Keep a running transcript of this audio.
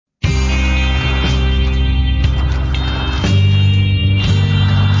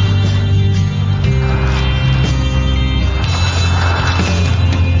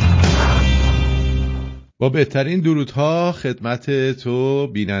با بهترین درودها خدمت تو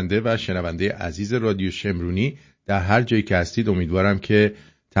بیننده و شنونده عزیز رادیو شمرونی در هر جایی که هستید. امیدوارم که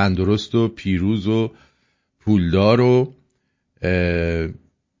تندرست و پیروز و پولدار و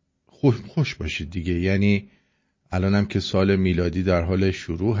خوش باشید دیگه. یعنی الانم که سال میلادی در حال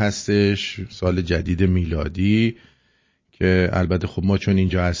شروع هستش، سال جدید میلادی که البته خب ما چون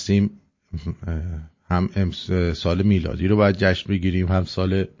اینجا هستیم هم سال میلادی رو باید جشن بگیریم، هم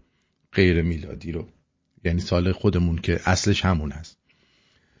سال غیر میلادی رو، یعنی سال خودمون که اصلش همون هست.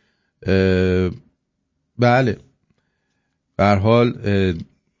 بله، به هر حال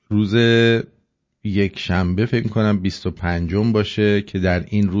روز یک شنبه فکر کنم 25 باشه که در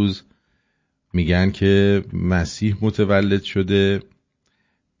این روز میگن که مسیح متولد شده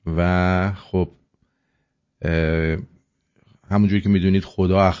و خب همونجوری که میدونید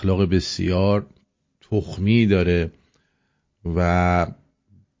خدا اخلاق بسیار تخمی داره و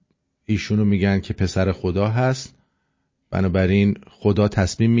ایشونو میگن که پسر خدا هست. بنابراین خدا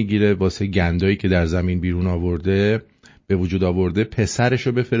تصمیم میگیره واسه گندایی که در زمین بیرون آورده، به وجود آورده،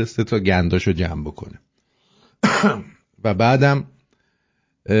 پسرشو بفرسته تا گنداشو جمع بکنه و بعدم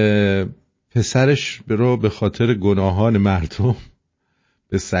پسرش رو به خاطر گناهان مردم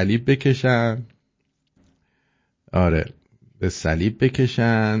به صلیب بکشن. به صلیب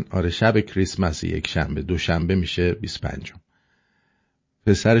بکشن. شب کریسمس، یک شنبه، دوشنبه میشه 25.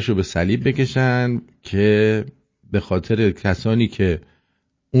 پسرش رو به صلیب بکشن که به خاطر کسانی که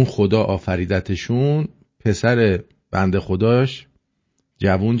اون خدا آفریدتشون، پسر بنده خداش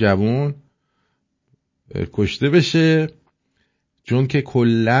جوون کشته بشه. چون که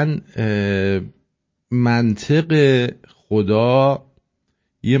کلن منطق خدا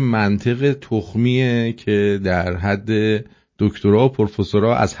یه منطق تخمیه که در حد دکترا و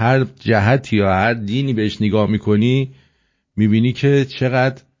پروفسورا از هر جهتی یا هر دینی بهش نگاه میکنی میبینی که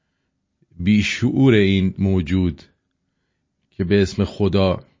چقدر بیشعور این موجود که به اسم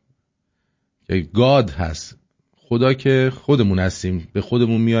خدا، که گاد هست. خدا که خودمون هستیم، به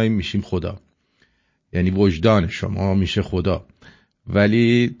خودمون میاییم میشیم خدا، یعنی وجدان شما میشه خدا.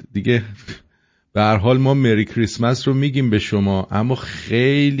 ولی دیگه به هر حال ما مری کریسمس رو میگیم به شما، اما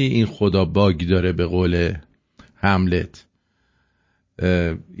خیلی این خدا باگ داره، به قول هملت.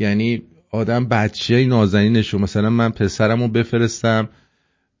 یعنی آدم بچه نازنینشو، مثلا من پسرمو بفرستم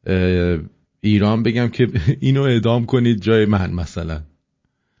ایران بگم که اینو اعدام کنید جای من مثلا،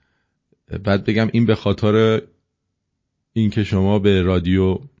 بعد بگم این به خاطر این که شما به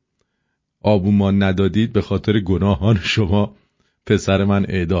رادیو آبومان ندادید، به خاطر گناهان شما پسر من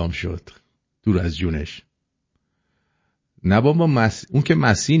اعدام شد، دور از جونش. نه بابا، اون که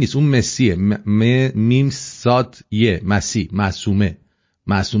مسیح نیست، اون مسیحه. میم ساد یه مسیح،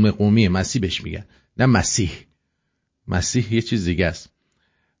 معصومه قومیه، مسیح بهش میگن، نه مسیح یه چیز دیگه است.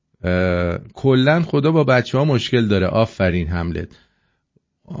 کلن خدا با بچه ها مشکل داره. آفرین هملت.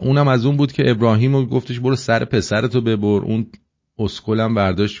 اونم از اون بود که ابراهیم گفتش برو سر پسرتو ببر، اون اسکلم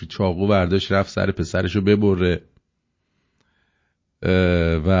برداشت چاقو برداشت رفت سر پسرشو ببره.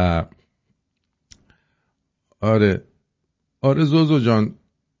 و آره زوزو جان،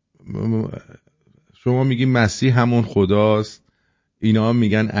 شما میگی مسیح همون خداست، اینا هم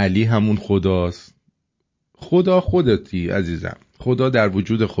میگن علی همون خداست. خدا خودتی عزیزم، خدا در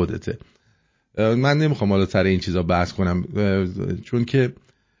وجود خودته. من نمیخوام حالا سر این چیزا بحث کنم، چون که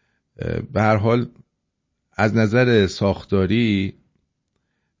به هر حال از نظر ساختاری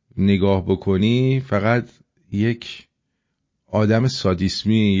نگاه بکنی فقط یک آدم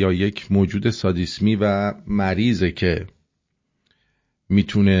سادیسمی یا یک موجود سادیسمی و مریضه که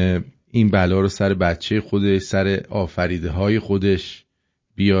میتونه این بلا رو سر بچه خودش، سر آفریده های خودش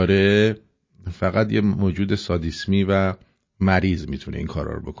بیاره. فقط یه موجود سادیسمی و مریض میتونه این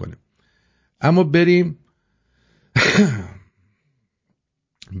کارا رو بکنه. اما بریم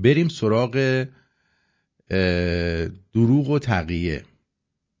سراغ دروغ و تقیه.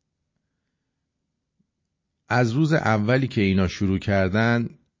 از روز اولی که اینا شروع کردن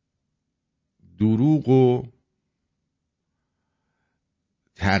دروغ و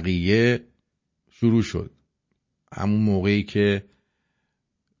تقیه شروع شد. همون موقعی که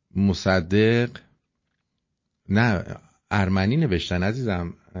مصدق، نه ارمنی نوشتن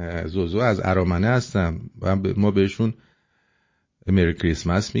عزیزم، زوزو از ارامنه هستم، ما بهشون مری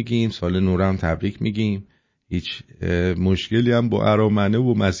کریسمس میگیم، سال نو هم تبریک میگیم، هیچ مشکلی هم با ارامنه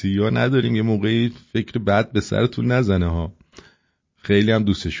و مسیحی ها نداریم. یه موقعی فکر بد به سرتون نزنه ها، خیلی هم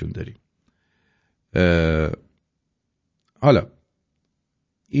دوستشون داریم. حالا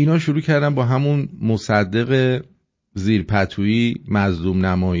اینا شروع کردن با همون مصدق زیرپتویی مظلوم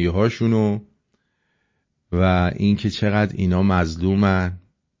نمایی هاشونو و این که چقدر اینا مظلومن.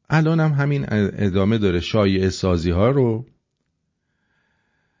 الان هم همین ادامه داره شایعه سازی ها رو.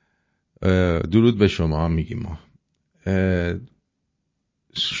 درود به شما میگیم ما.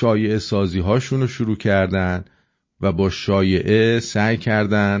 شایعه سازی هاشون رو شروع کردن و با شایعه سعی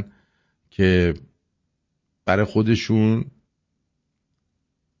کردن که برای خودشون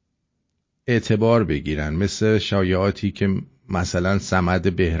اعتبار بگیرن، مثل شایعاتی که مثلا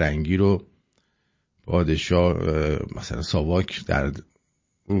صمد بهرنگی رو پادشاه مثلا ساواک در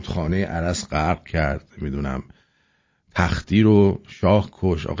رودخانه ارس غرق کرد، میدونم تختی رو شاه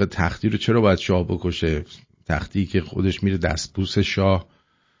کش. آقا تختی رو چرا باید شاه بکشه؟ تختی که خودش میره دستبوس شاه.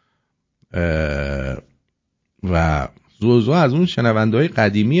 و زوزو از اون شنونده‌های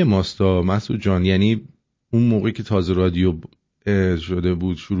قدیمی ماستا مسعود جان، یعنی اون موقعی که تازه رادیو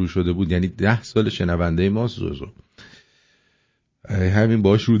شروع شده بود، یعنی 10 سال شنونده ماست زوزو. همین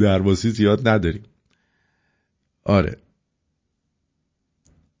باش رو درواسی زیاد نداریم. آره،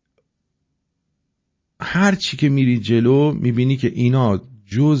 هر چی که میری جلو میبینی که اینا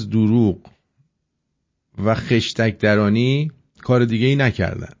جز دروغ و خشتک درانی کار دیگه ای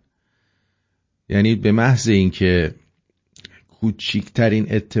نکردن. یعنی به محض اینکه کوچکترین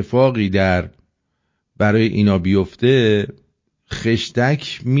اتفاقی برای اینا بیفته،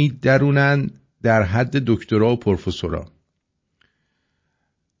 خشتک میدرونن در حد دکترا و پروفسورا.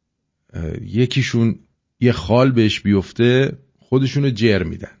 یکیشون یه خال بهش بیفته خودشونو جر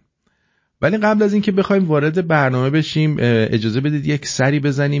میدن. ولی قبل از اینکه بخوایم وارد برنامه بشیم، اجازه بدید یک سری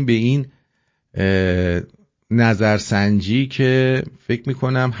بزنیم به این نظرسنجی که فکر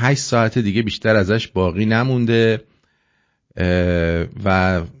میکنم 8 ساعت دیگه بیشتر ازش باقی نمونده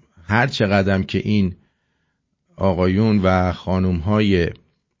و هر چقدرم که این آقایون و خانومهای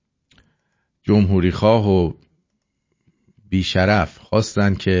جمهوری خواه و بیشرف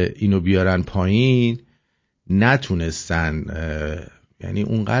خواستن که اینو بیارن پایین، نتونستن. یعنی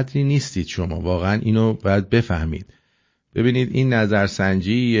اونقدری نیستید شما، واقعا اینو باید بفهمید. ببینید این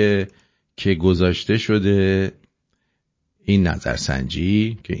نظرسنجی که گذاشته شده، این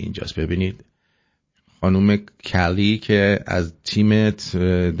نظرسنجی که اینجاست، ببینید خانم کلی که از تیم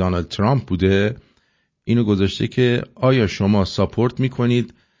دونالد ترامپ بوده، اینو گذاشته که آیا شما ساپورت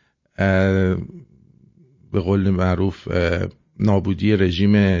میکنید به قول معروف نابودی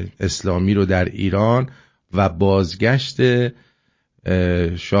رژیم اسلامی رو در ایران و بازگشت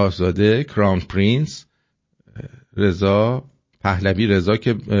شاهزاده کراون پرینس رضا پهلوی رضا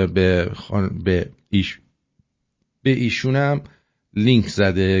که به ایشون هم لینک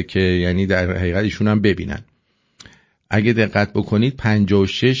زده که یعنی در حقیقت ایشون هم ببینن. اگه دقت بکنید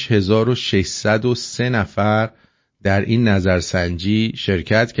 56603 نفر در این نظرسنجی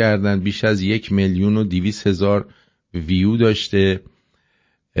شرکت کردن، بیش از 1,200,000 ویو داشته،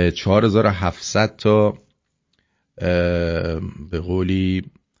 4700 تا به قولی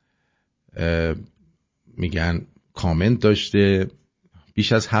میگن کامنت داشته،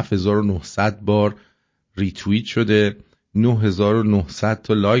 بیش از 7900 بار ریتوییت شده، 9900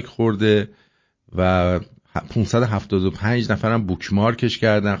 تا لایک خورده و 575 نفرم بوکمارکش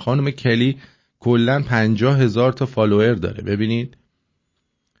کردن. خانم کلی کلن 50,000 تا فالوور داره. ببینید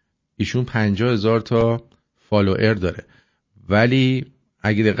ایشون 50,000 تا فالوور داره، ولی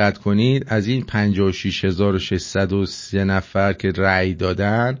اگه دقت کنید از این 56,603 نفر که رأی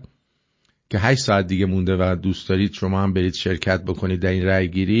دادن، که 8 ساعت دیگه مونده و دوست دارید شما هم برید شرکت بکنید در این رأی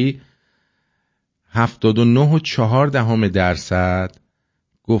گیری، 79.4%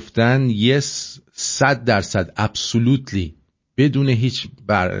 گفتن yes 100% absolutely بدون هیچ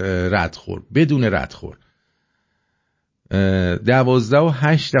ردخور، بدون ردخور.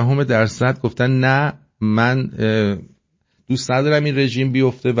 12.8% گفتن نه من دوست ندارم این رژیم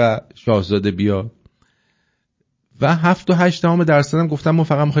بیفته و شاهزاده بیاد، و 7.8% هم گفتن ما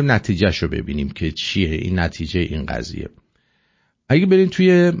فقط میخوایم نتیجهشو ببینیم که چیه این نتیجه این قضیه. اگه بریم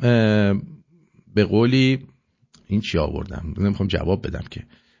توی به قولی این چی آوردم نمیخوام جواب بدم که،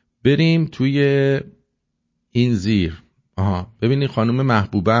 بریم توی این زیر. ببینید خانم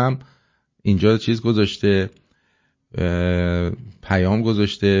محبوبم اینجا چیز گذاشته، پیام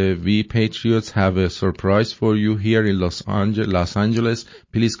گذاشته We Patriots have a surprise for you here in Los Angeles.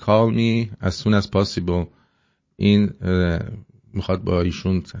 Please call me as soon as possible. این میخواد با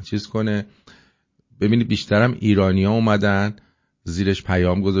ایشون چیز کنه. ببینید بیشترم ایرانی ها اومدن زیرش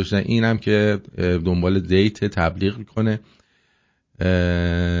پیام گذاشتن. اینم که دنبال دیت تبلیغ میکنه.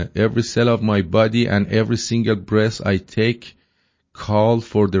 Every cell of my body and every single breath I take call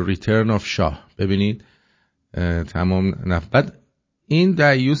for the return of شاه. ببینید تمام بعد این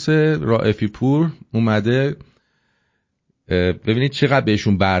دیوس رائفی پور اومده، ببینید چقدر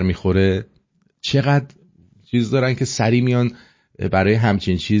بهشون بر میخوره، چقدر چیز دارن که سری میان برای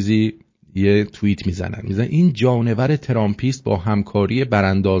همچین چیزی یه توییت میزنن این جانور ترامپیست با همکاری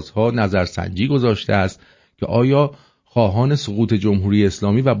براندازها نظرسنجی گذاشته است که آیا خواهان سقوط جمهوری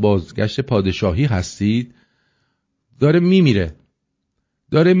اسلامی و بازگشت پادشاهی هستید.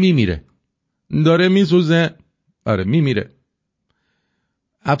 داره میسوزه، آره میمیره.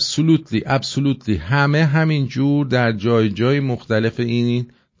 ابسولوتلی همه همین جور در جای مختلف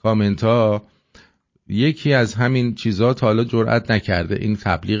این کامنت ها. یکی از همین چیزها تا حالا جرئت نکرده، این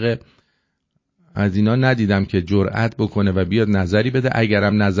تبلیغ از اینا ندیدم که جرئت بکنه و بیاد نظری بده.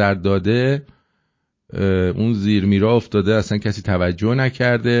 اگرم نظر داده اون زیر میرا افتاده، اصلا کسی توجه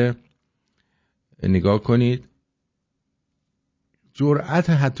نکرده. نگاه کنید، جرأت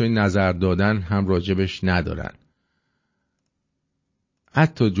حتی نظر دادن هم راجبش ندارن،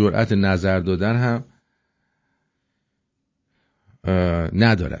 حتی جرأت نظر دادن هم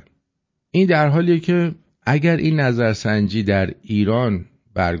ندارن. این در حالیه که اگر این نظرسنجی در ایران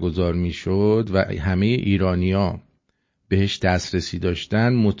برگزار میشد و همه ایرانی‌ها بهش دسترسی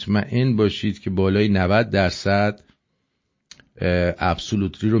داشتن، مطمئن باشید که بالای 90%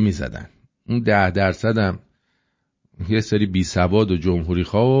 ابسولوتری رو میزدن. اون 10% هم یه سری بی سواد و جمهوری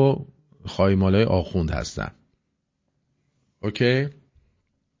خواه و خایمالای آخوند هستن. اوکی؟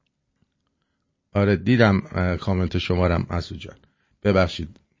 آره دیدم کامنت شمارم مسعود جان،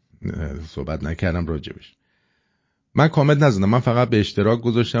 ببخشید صحبت نکردم راجبش. من کامنت نزدم، من فقط به اشتراک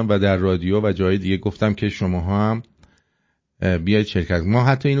گذاشتم و در رادیو و جای دیگه گفتم که شماها هم بیاید شرکت. ما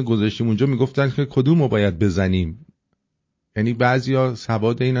حتی اینو گذاشتیم اونجا، میگفتن که کدومو باید بزنیم. یعنی بعضیا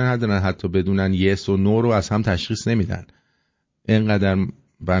سواد اینا ندارن، حتی بدونن یس و نو رو از هم تشخیص نمیدن. اینقدر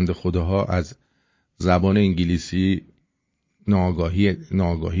بند خداها از زبان انگلیسی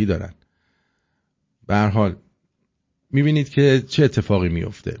ناآگاهی دارن. به هر حال میبینید که چه اتفاقی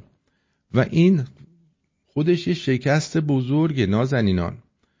میفته و این خودش یه شکست بزرگه نازنینان.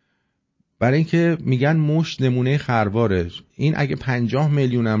 برای اینکه میگن مشت نمونه خرواره. این اگه 50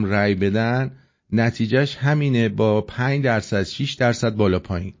 میلیونم رای بدن، نتیجهش همینه، با 5% 6% بالا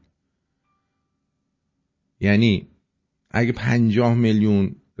پایین. یعنی اگه 50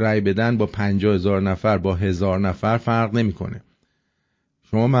 میلیون رای بدن با 50,000 نفر با 1000 نفر فرق نمیکنه.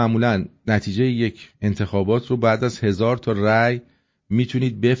 شما معمولا نتیجه یک انتخابات رو بعد از 1000 تا رای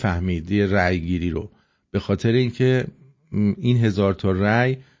میتونید بفهمید، یه رای گیری رو، به خاطر اینکه این 1000 تا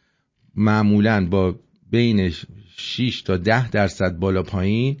رای معمولا با بین 6 تا 10% بالا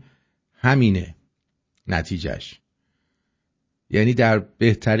پایین همینه نتیجهش. یعنی در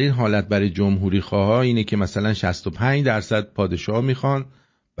بهترین حالت برای جمهوری خواها اینه که مثلا 65% پادشاه میخوان،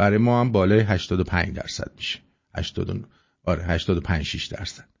 برای ما هم بالای 85% میشه.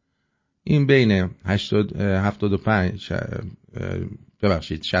 85-6%. این بین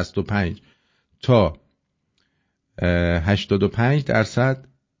 65 تا 85%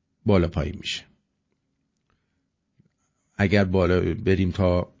 بالا پایین میشه. اگر بالا بریم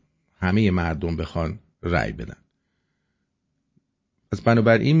تا همه مردم بخوان رأی بدن. پس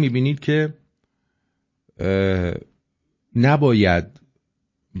بنابراین میبینید که نباید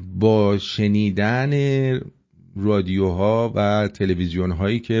با شنیدن رادیوها و تلویزیون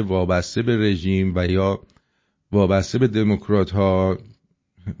هایی که وابسته به رژیم و یا وابسته به دموکرات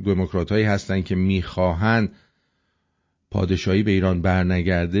هایی هستن که میخواهند پادشاهی به ایران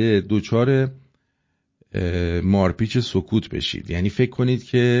برنگرده، دوچار مارپیچ سکوت بشید. یعنی فکر کنید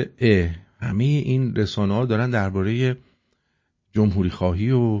که همه این رسانه ها دارن درباره جمهوری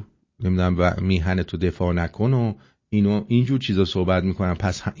خواهی و نمیدونم و میهن تو دفاع نکن و اینجور چیزا صحبت میکنن،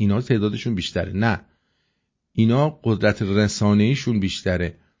 پس اینا تعدادشون بیشتره. نه، اینا قدرت رسانه‌ایشون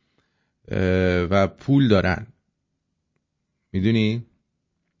بیشتره و پول دارن. میدونی؟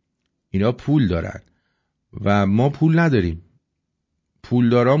 اینا پول دارن و ما پول نداریم.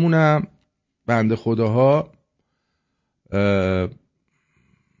 پولدارامونم بنده خداها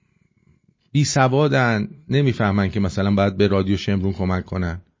بی سوادن، نمیفهمن که مثلا باید به رادیو شمرون کمک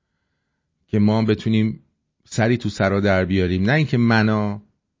کنن که ما بتونیم سری تو سرا در بیاریم. نه اینکه من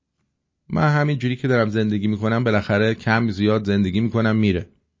همین جوری که دارم زندگی میکنم بالاخره کم زیاد زندگی میکنم میره.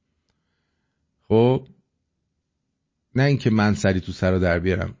 خب نه اینکه من سری تو سرا در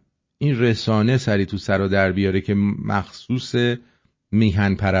بیارم، این رسانه سری تو سرا در بیاره که مخصوص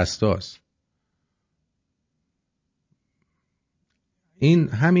میهن پرستاست. این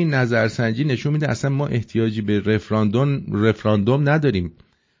همین نظرسنجی نشون میده اصلا ما احتیاجی به رفراندوم نداریم.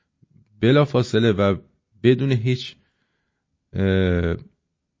 بلا فاصله و بدون هیچ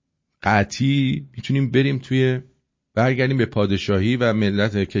قطعی میتونیم بریم برگردیم به پادشاهی و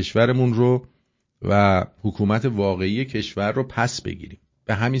ملت کشورمون رو و حکومت واقعی کشور رو پس بگیریم،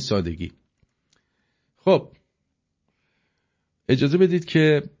 به همین سادگی. خب اجازه بدید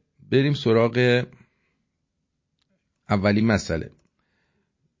که بریم سراغ اولین مسئله.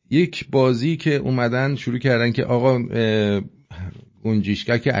 یک بازی که اومدن شروع کردن که آقا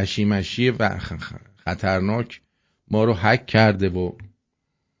گنجشکک اشیمشی و خطرناک ما رو هک کرده و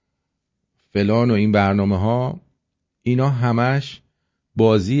فلان و این برنامه ها، اینا همش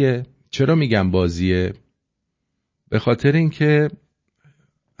بازیه. چرا میگم بازیه؟ به خاطر اینکه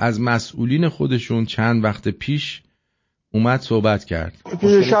از مسئولین خودشون چند وقت پیش اومد صحبت کرد.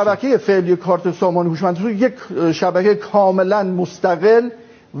 شبکه فعلی کارت سامان هوشمند یک شبکه کاملا مستقل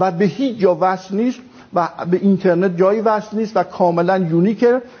و به هیچ جا وصل نیست و به اینترنت جایی وصل نیست و کاملا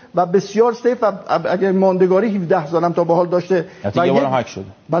یونیکه و بسیار سیف و اگر ماندگاری 17 سالم تا به حال داشته و یه بارم هک شده.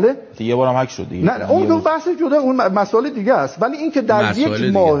 بله؟ یه بارم هک شده. نه اون دو بحث جدا، اون مسئله دیگه است. ولی این که در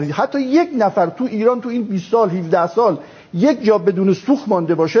یک ماه حتی یک نفر تو ایران تو این 20 سال 17 سال یک جا بدون سوخت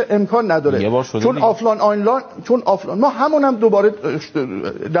مانده باشه امکان نداره. چون آفلاین ما همون هم دوباره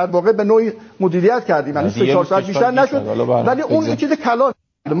در واقع به نوعی مدیریت کردیم، یعنی 3-4 ساعت بیشتر نشد. ولی اون چیز کلان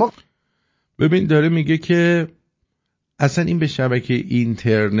ما ببین داره میگه که اصلا این به شبکه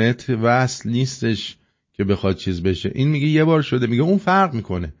اینترنت وصل نیستش که بخواد چیز بشه. این میگه یه بار شده. میگه اون فرق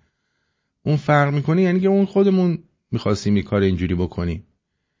میکنه یعنی که اون خودمون میخواستیم این کار اینجوری بکنیم.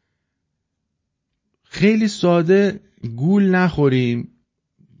 خیلی ساده گول نخوریم،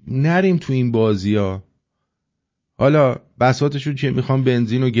 نریم تو این بازی ها. حالا بساطشون چیه؟ میخوان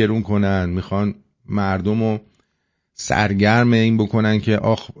بنزین رو گرون کنن، میخوان مردم رو سرگرم این بکنن که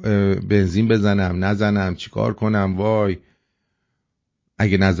آخ بنزین بزنم نزنم چیکار کنم، وای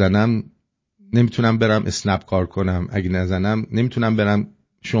اگه نزنم نمیتونم برم اسنپ کار کنم، اگه نزنم نمیتونم برم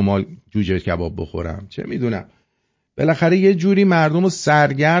شمال جوجه کباب بخورم، چه میدونم. بالاخره یه جوری مردم رو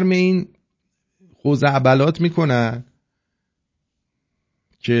سرگرم این خزعبلات میکنن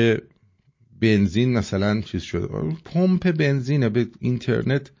که بنزین مثلا چیز شده، پمپ بنزینه به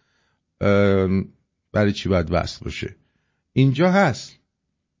اینترنت برای چی باید وصل باشه؟ اینجا هست.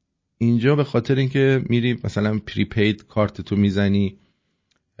 اینجا به خاطر اینکه میری مثلا پریپید کارت تو میزنی،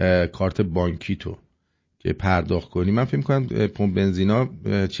 کارت بانکی تو که پرداخت کنی. من فکر می‌کنم پمپ بنزینا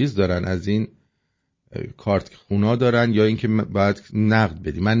چیز دارن، از این کارت خونا دارن، یا اینکه باید نقد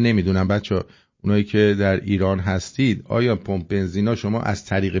بدی. من نمیدونم بچه‌ها، اونایی که در ایران هستید آیا پمپ بنزینا شما از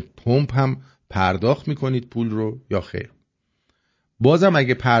طریق پمپ هم پرداخت میکنید پول رو یا خیر؟ بازم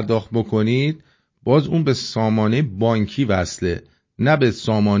اگه پرداخت بکنید باز اون به سامانه بانکی وصله، نه به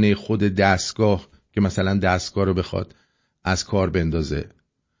سامانه خود دستگاه که مثلا دستگاه رو بخواد از کار بندازه.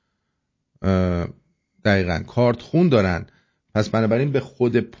 دقیقاً کارت خون دارن، پس بنابراین به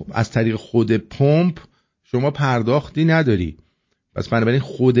از طریق خود پمپ شما پرداختی نداری، پس بنابراین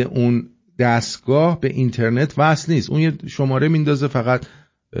خود اون دستگاه به اینترنت وصل نیست. اون یه شماره میندازه فقط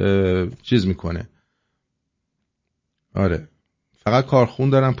چیز میکنه. آره فقط کارخون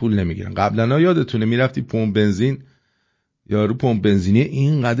دارن، پول نمیگیرن. قبلا یادتونه میرفتی پمپ بنزین، یارو پمپ بنزینی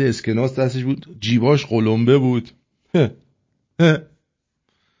اینقدر اسکناس دستش بود، جیباش قلمبه بود.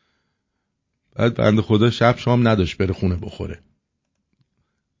 بعد بنده خدا شب شام نداشت بره خونه بخوره.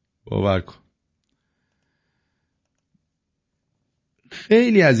 باور کن.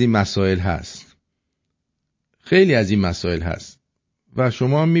 خیلی از این مسائل هست و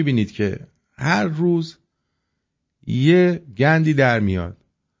شما میبینید که هر روز یه گندی در میاد.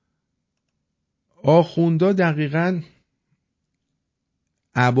 آخوندا دقیقاً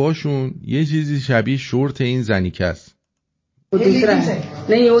عباشون یه چیزی شبیه شورت این زنیکه است.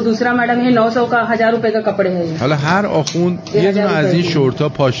 حالا هر آخوند یه دونه از این شورتا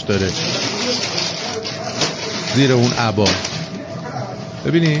پاش داره زیر اون عبا.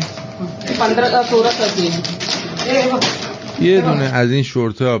 ببینی؟ یه دونه از این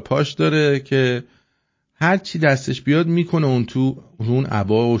شورتا پاش داره که هر چی دستش بیاد میکنه اون تو اون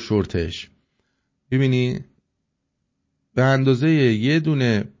عبا و شورتش. ببینی؟ به اندازه یه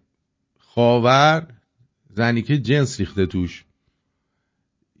دونه خاور زنی که جنس ریخته توش.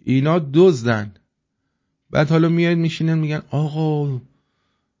 اینا دزدن. بعد حالا میاد میشینن میگن آقا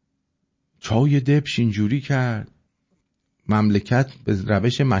چای دبش اینجوری کرد، مملکت به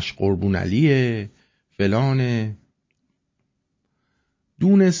روش مشقربون علیه فلانه.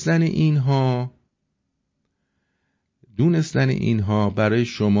 دونستن اینها برای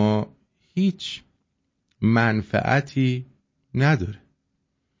شما هیچ منفعتی نداره.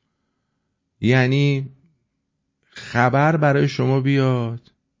 یعنی خبر برای شما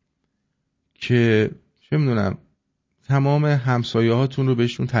بیاد که چه میدونم تمام همسایه هاتون رو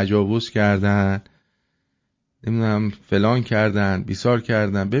بهشون تجاوز کردن، نمیدونم فلان کردن بیسار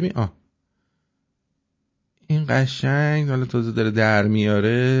کردن. ببین این قشنگ حالا تازه داره در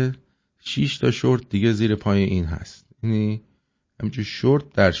میاره 6 تا شورت دیگه زیر پای این هست. یعنی همینجور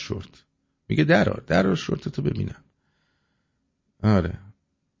شورت در شورت. میگه در شورتتو ببینم. آره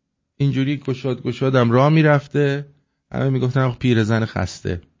اینجوری گشادم راه میرفته، همه میگفتن آخ پیرزن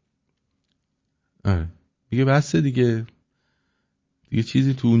خسته. آره میگه بسه دیگه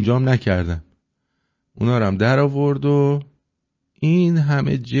چیزی تو اونجام نکردم. اونا رو هم در آورد و این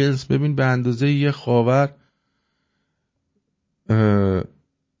همه جنس ببین به اندازه یه خاور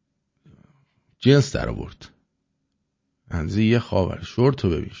جنس در آورد. اندازه یه خاور. شورتو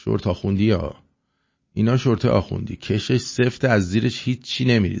ببین، شورت آخوندی ها، اینا شورت آخوندی، کشش سفت، از زیرش هیچی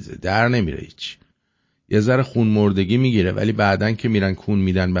نمیریزه، در نمیره هیچ. یه ذره خون مردگی میگیره ولی بعدن که میرن کون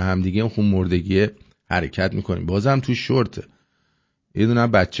میدن به هم دیگه خون مردگی حرکت میکنیم. بازم تو شورته. یه دونه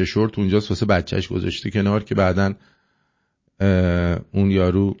بچه شورت اونجاست واسه بچهش گذاشته کنار که بعدن اون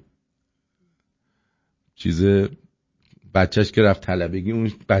یارو بچهش که رفت طلبگی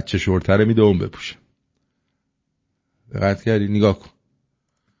اون بچه شورته رو میده اون بپوشه. دقت کردی؟ نگاه کن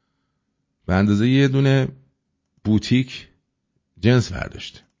به اندازه یه دونه بوتیک جنس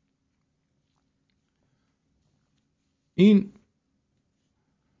برداشته. این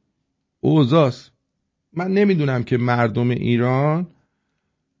اوضاعست. من نمیدونم که مردم ایران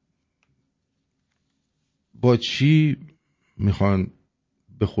با چی میخوان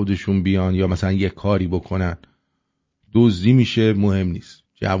به خودشون بیان یا مثلا یه کاری بکنن. دزدی میشه مهم نیست،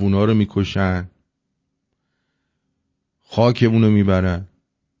 جوونا رو میکشن، خاکمون رو میبرن،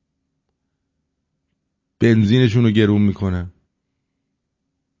 بنزینشون رو گرون میکنن.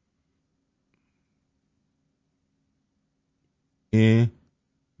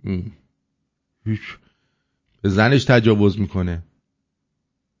 هیچ به زنش تجاوز میکنه.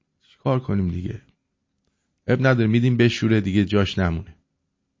 چیکار کنیم دیگه؟ اب نداره میدیم بشوره دیگه جاش نمونه.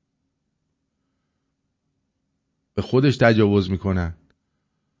 به خودش تجاوز میکنن.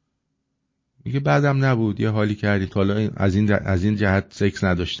 میگه بعدم نبود یه حالی کردی تا حالا از این جهت سکس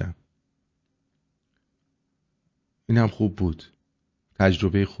نداشتم. این هم خوب بود،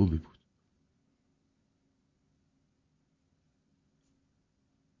 تجربه خوبی بود.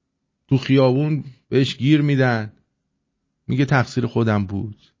 تو خیابون بهش گیر میدن، میگه تقصیر خودم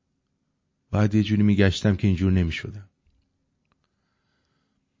بود، باید یه جوری میگشتم که اینجور نمیشدم.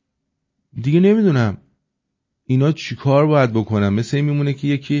 دیگه نمیدونم اینا چی کار باید بکنم. مثل این میمونه که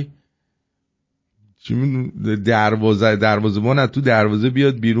یکی دروازه‌بان از تو دروازه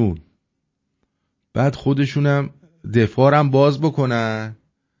بیاد بیرون، بعد خودشونم دفاعم باز بکنن،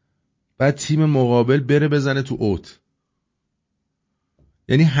 بعد تیم مقابل بره بزنه تو اوت.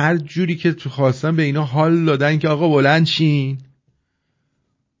 یعنی هر جوری که تو خواستن به اینا حال دادن که آقا بلند شین.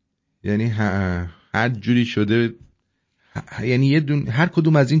 یعنی هر جوری شده. یعنی هر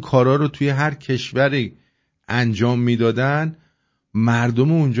کدوم از این کارا رو توی هر کشوری انجام میدادن،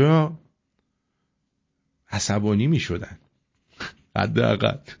 مردم اونجا عصبانی میشدن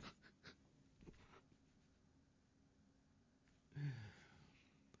حداقل.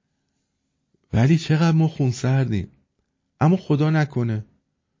 ولی چقدر ما خونسردیم. اما خدا نکنه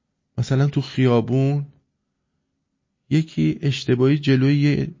مثلا تو خیابون یکی اشتباهی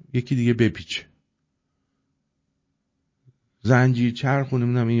جلوی یکی دیگه بپیچه، زنجیر چرخونه،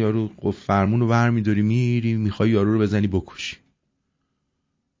 نمیدونم این یارو قفل فرمون رو برمی‌داری میری میخوای یارو رو بزنی بکشی،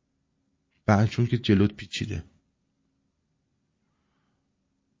 بعد چون که جلوت پیچیده.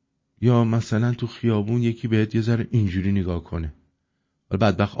 یا مثلا تو خیابون یکی بهت یه ذره اینجوری نگاه کنه، ولی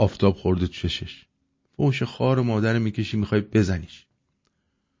بدبخت آفتاب خورده تو چشش، فوش خار و مادر میکشی میخوای بزنیش.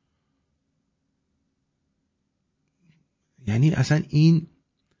 یعنی اصلا این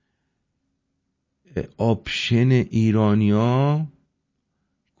آپشن ایرانیا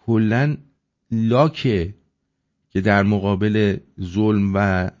کلن لاکه که در مقابل ظلم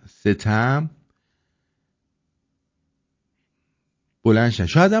و ستم بلند شن.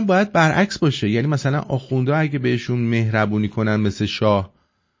 شاید هم باید برعکس باشه. یعنی مثلا آخونده اگه بهشون مهربونی کنن مثل شاه،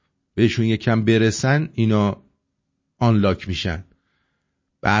 بهشون یکم برسن، اینا آنلاک میشن.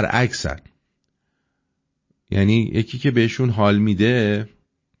 برعکسن. یعنی یکی که بهشون حال میده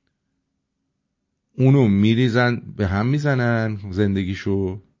اونو میریزن به هم میزنن،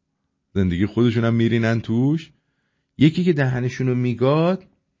 زندگی خودشون هم میرینن توش. یکی که دهنشونو میگاد،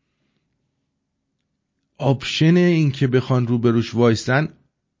 آپشن این که بخوان روبروش وایستن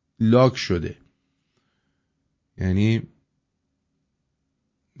لاک شده. یعنی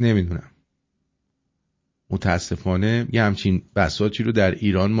نمیدونم، متاسفانه یه همچین بساطی رو در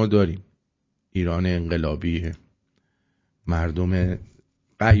ایران ما داریم. ایران انقلابی، مردم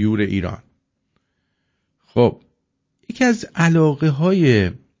غیور ایران. خب یکی از علاقه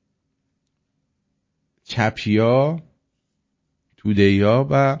های چپیا، توده‌یا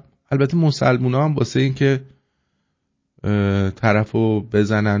و البته مسلمونا هم واسه این که طرفو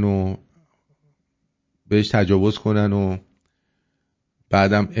بزنن و بهش تجاوز کنن و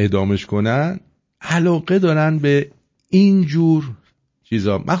بعدم اعدامش کنن، علاقه دارن به اینجور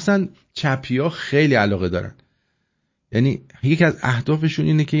چیزا. مخصوصا چپیا خیلی علاقه دارن. یعنی یکی از اهدافشون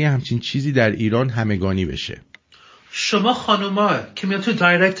اینه که یه همچین چیزی در ایران همگانی بشه. شما خانوما که میاد تو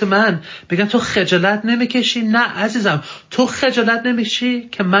دایرکت من بگن تو خجالت نمیکشی؟ نه عزیزم، تو خجالت نمیکشی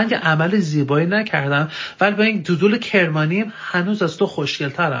که من یه عمل زیبایی نکردم ولی با این دودول کرمانیم هنوز از تو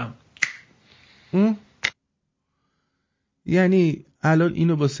خوشگل‌ترم. یعنی الان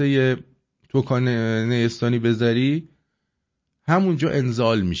اینو واسه یه توکان نیستانی بذاری همونجا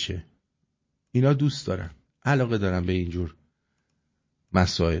انزال میشه. اینا دوست دارن، علاقه دارن به اینجور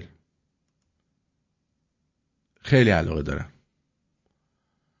مسائل، خیلی علاقه دارن.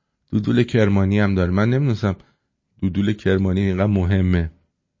 دودول کرمانی هم داره. من نمیدونستم دودول کرمانی اینقدر مهمه.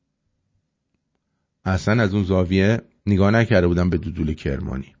 اصلا از اون زاویه نگاه نکرده بودم به دودول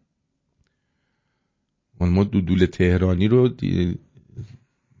کرمانی. ما دودول تهرانی رو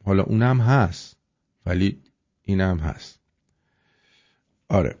حالا اونم هست ولی اینم هست.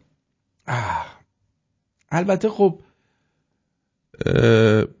 آره. البته خب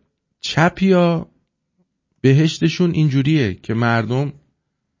چپیا بهشتشون اینجوریه که مردم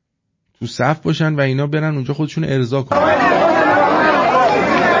تو صف باشن و اینا برن اونجا خودشون ارضا کنن.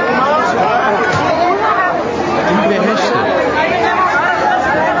 این بهشته.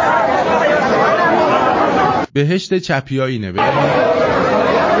 بهشت چپیا اینه.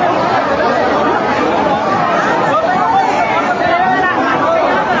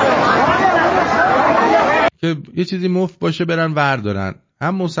 که یه چیزی مفت باشه برن وردارن،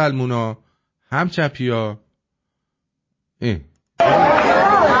 هم مسلمونا هم چپیا.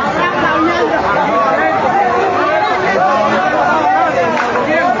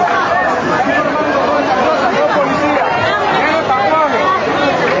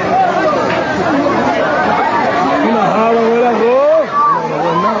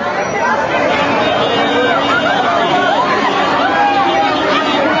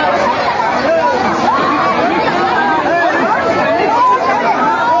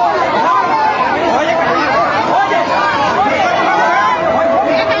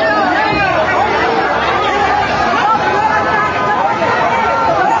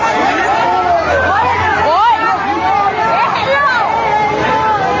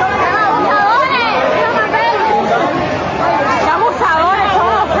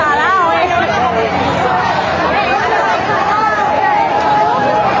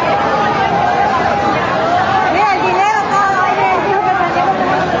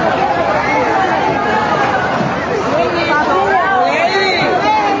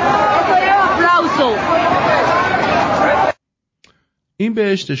 این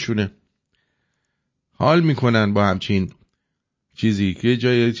بهشتشونه. حال میکنن با همچین چیزی که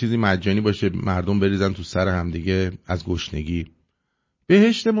جای چیزی مجانی باشه، مردم بریزن تو سر هم دیگه از گشنگی.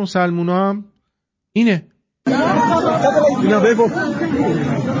 بهشت مسلمونا هم اینه.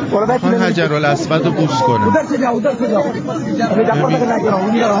 خان حجرالاسود رو بوس کنه. خیلی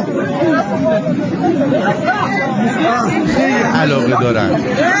علاقه دارن،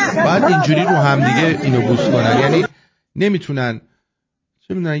 باید اینجوری رو هم دیگه اینو بوس کنن. یعنی نمیتونن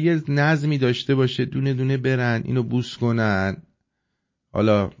چه میدونن یه نظمی داشته باشه دونه دونه برن اینو بوس کنن،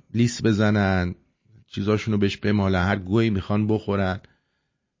 حالا لیس بزنن، چیزاشونو بهش بمالن، هر گویی میخوان بخورن.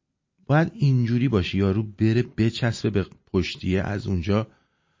 باید اینجوری باشه. یارو بره بچسبه به پشتیه، از اونجا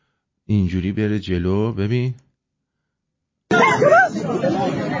اینجوری بره جلو. ببین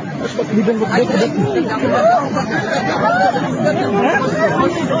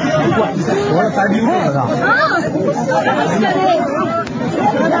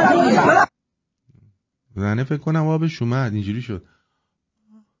زنه فکر کنم آبش اومد، اینجوری شد.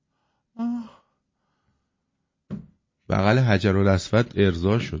 بغل حجرالاسود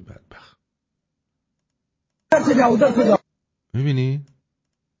ارضا شد بدبخت. میبینی؟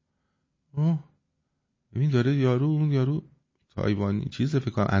 ببین داره یارو، اون یارو تایوانی چیزه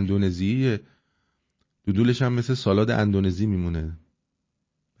فکر کنم اندونزیه، دودولش هم مثل سالاد اندونزی میمونه،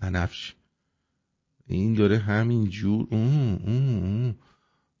 بنفش. این داره همین جور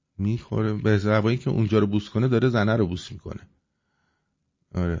میخوره به زبایی که اونجا رو بوس کنه داره زنه رو بوس میکنه.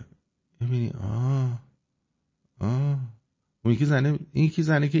 آره ببینی اون یکی زنه، این یکی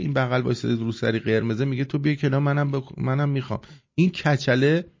زنه که این بغل وایساده رو سری قرمزه میگه تو بیا کنار منم میخوام. این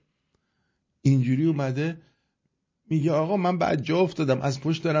کچله اینجوری اومده میگه آقا من بعد جا افتادم، از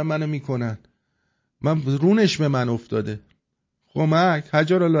پشت دارن منو میکنن، من رونش به من افتاده، کمک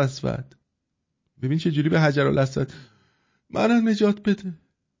حجرالاسود. ببین چه جوری به حجرالاسود منو نجات بده.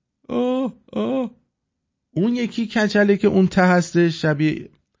 اون یکی کچله که اون ته هسته شبیه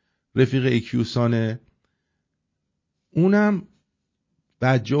رفیق اکیوسانه، اونم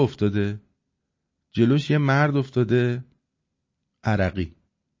بجا افتاده، جلوش یه مرد افتاده عرقی،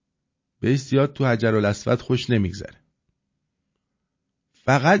 بهش زیاد تو حجرالاسود خوش نمیگذره.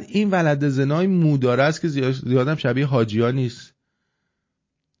 فقط این ولد زنای موداره است که زیادم شبیه حاجی‌ها نیست.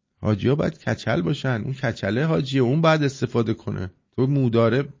 حاجی‌ها باید کچل باشن، اون کچله حاجیه، اون باید استفاده کنه. تو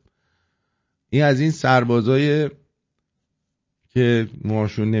موداره. این از این سربازای که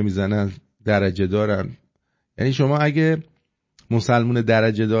موهاشون نمیزنن درجه دارن. یعنی شما اگه مسلمون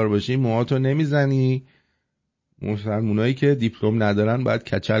درجه دار باشی موهاتو نمیزنی، مسلمونایی که دیپلم ندارن باید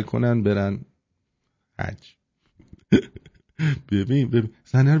کچل کنن برن حج. ببین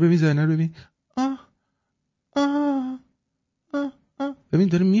زنه رو ببین ببین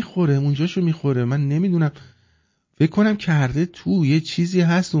داره میخوره، اونجاشو میخوره. من نمیدونم، فکر کنم کرده تو یه چیزی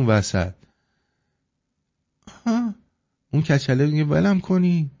هست اون وسط. اون کچله میگه ولم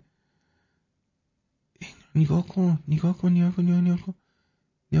کنین. نگاه کن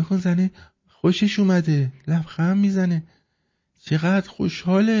زنه خوشش اومده، لبخند میزنه، چقدر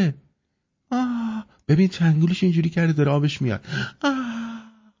خوشحاله. ببین چنگولش اینجوری کرده داره آبش میاد.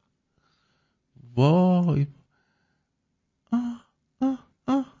 وای.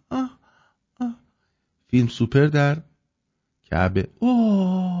 فیلم سوپر در کعبه.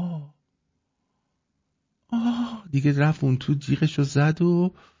 دیگه رفت اون تو جیغشو زد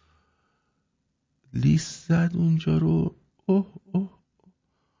و لیست زد اونجا رو.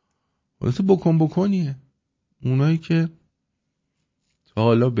 واسه بکنیه. اونایی که تا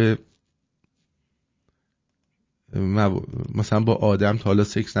حالا به مثلا با آدم تا حالا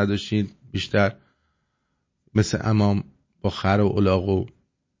سکس نداشتین، بیشتر مثل امام با خر و الاغ و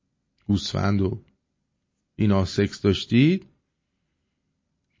گوسفند و اینا سکس داشتید،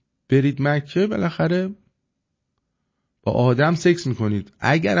 برید مکه بالاخره با آدم سکس میکنید.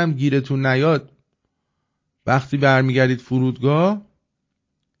 اگرم گیرتون نیاد وقتی برمیگردید فرودگاه،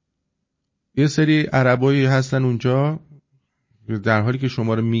 یه سری عربایی هستن اونجا در حالی که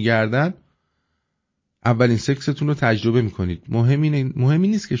شما رو میگردن اولین سکستون رو تجربه میکنید. مهمی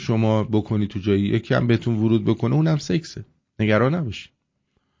نیست که شما بکنید تو جایی، یکی هم بهتون ورود بکنه اونم سکسه، نگران نباشید.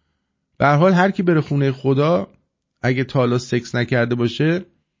 به هر حال هر کی بره خونه خدا اگه تا حالا سکس نکرده باشه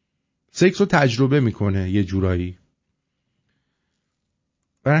سکس رو تجربه میکنه یه جورایی.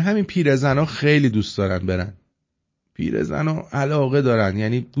 برای همین پیرزنا خیلی دوست دارن برن، پیرزنا علاقه دارن،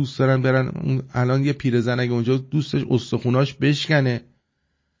 یعنی دوست دارن برن. الان یه پیرزن اگه اونجا دوستش استخوناش بشکنه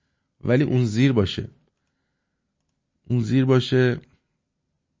ولی اون زیر باشه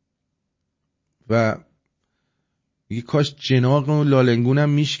و یه کاش جناق و لالنگونم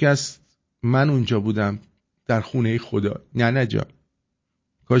میشکست من اونجا بودم در خونه خدا. نه جان،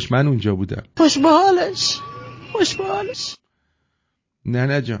 کاش من اونجا بودم. خوش به حالش.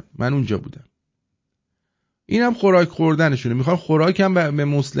 نه جان، من اونجا بودم. اینم خوراک خوردنشونه. میخوان خوراکم به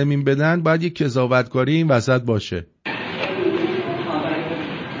مسلمین بدن، باید یک قضاوتکاری این وسط باشه.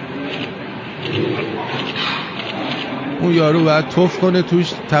 اون یارو باید توف کنه توش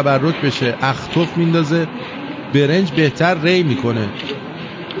تبرک بشه، اختوف میندازه، برنج بهتر ری میکنه.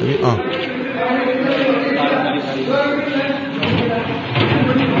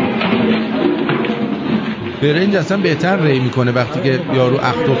 برنج اصلا بهتر ری میکنه وقتی که یارو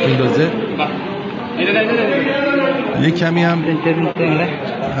اختوف میندازه، یه کمی هم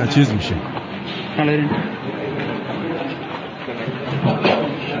چیز میشه.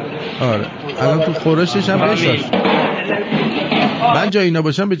 آره الان تو خورشش هم بشاش. من جای اینا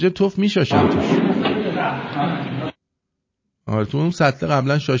باشم به جای توف میشاشم توش. آره تو اون سطل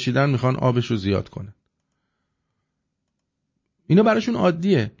قبلا شاشیدن، میخوان آبشو زیاد کنن. اینا براشون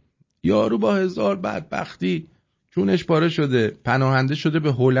عادیه. یارو با 1000 بدبختی چونش پاره شده، پناهنده شده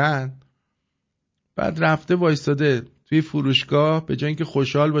به هلند، بعد رفته وایستاده توی فروشگاه، به جای اینکه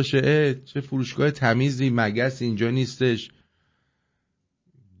خوشحال باشه چه فروشگاه تمیزی، مگس اینجا نیستش،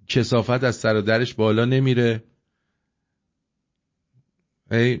 کثافت از سر و درش بالا نمیره،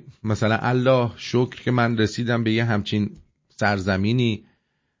 مثلا الله شکر که من رسیدم به یه همچین سرزمینی،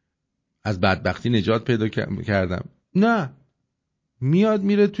 از بدبختی نجات پیدا کردم. نه، میاد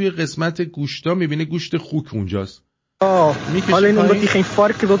میره توی قسمت گوشتا، میبینه گوشت خوک اونجاست. Alleen omdat hij geen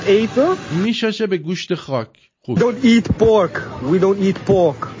varken wilt eten. میشاشه به گوشت خاک. We don't eat pork. We don't eat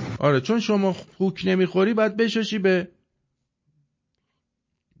pork. آره چون شما خوک نمیخوری باید بشاشی به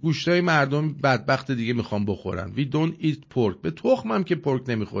گوشتای مردم بدبخت دیگه میخوام بخورن. We don't eat pork. به تخمم که پورک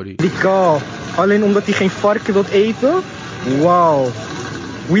نمیخوری. Alleen omdat hij geen varken wilt eten. Wow.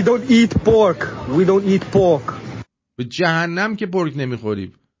 We don't eat pork. We don't eat pork. به جهنم که پورک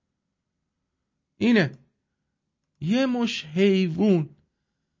نمیخوری. اینه. یه مش حیوان،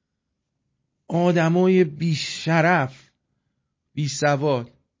 آدمای بی شرف، بی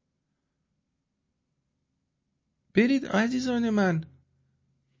سواد. برید عزیزان من،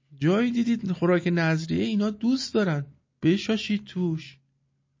 جایی دیدید خوراک نظریه اینا دوست دارن، بشاشید توش،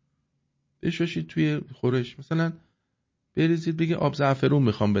 بشاشید توی خورش. مثلا بریزید بگی آب زعفرون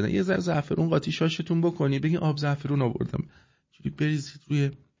میخوام بدن، یه ذره زعفرون قاطی شاشتون بکنی، بگی آب زعفرون آوردم، چوری بریزید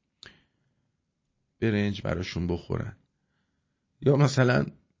روی برنج براشون بخورن. یا مثلا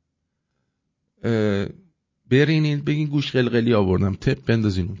برینید بگین گوش قلقلی آوردم، تپ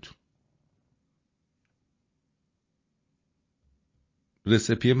بندازین اون تو.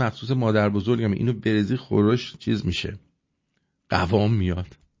 رسیپی مخصوص مادر بزرگم، اینو بریزی خورش چیز میشه، قوام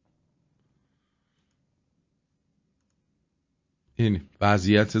میاد. این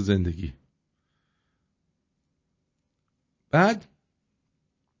وضعیت زندگی. بعد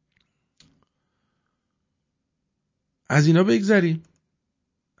از اینا بگذریم،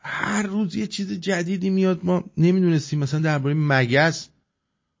 هر روز یه چیز جدیدی میاد، ما نمیدونستیم. مثلا درباره مگس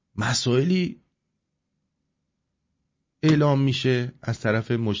مسائلی اعلام میشه از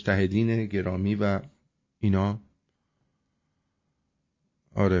طرف مجتهدین گرامی و اینا.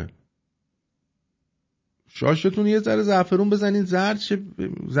 آره، شاشتون یه ذره زعفرون بزنین،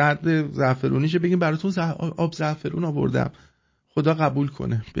 زرد زعفرونی شه، بگین براتون آب زعفرون آوردم، خدا قبول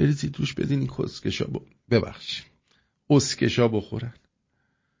کنه، بریزید توش بدین این کسکشا اسکشا بخورن.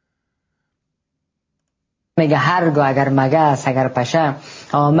 میگه هرگاه اگر مگس اگر پشه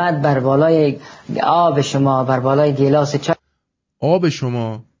آمد بر بالای آب شما، بر بالای گیلاس چای. آب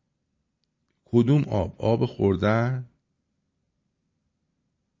شما کدوم آب؟ آب خوردن؟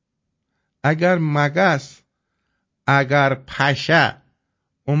 اگر مگس اگر پشه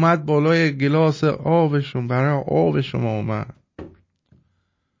اومد بالای گلاس آبشون، برای آب شما اومد.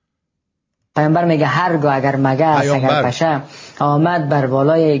 پیامبر میگه هرگاه اگر مگس اگر پشه آمد بر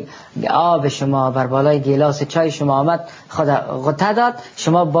بالای آب شما، بر بالای گیلاس چای شما آمد، خدا غطا داد،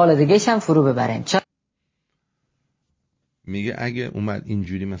 شما بال دیگه‌ش هم فرو ببرین. میگه اگه اومد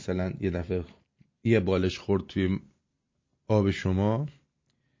اینجوری مثلا یه دفعه یه بالش خورد توی آب شما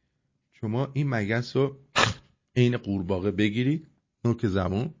این مگس رو عین قورباغه بگیرید، نوک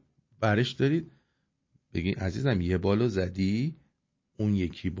زبون برش دارید، بگین عزیزم یه بالو زدی، اون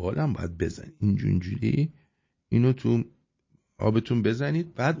یکی بالم باید بزنی، اینجوری اینو تو آبتون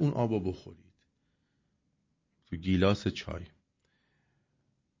بزنید، بعد اون آبو بخورید تو گیلاس چای.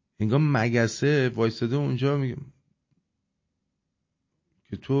 انگار مگسه وایساده اونجا، میگه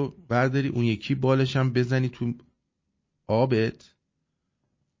که تو برداری اون یکی بالش هم بزنی تو آبت.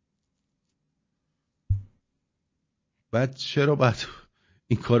 بعد چرا باید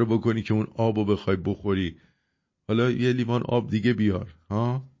این کارو بکنی که اون آبو بخوای بخوری؟ حالا یه لیوان آب دیگه بیار،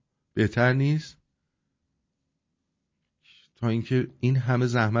 ها، بهتر نیست؟ تا اینکه این همه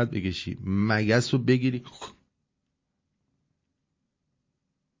زحمت بکشی مگس رو بگیری.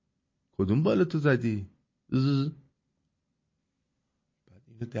 کدوم بالا تو زدی؟ بعد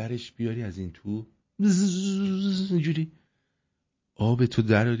اینو درش بیاری از این تو، اینجوری آب تو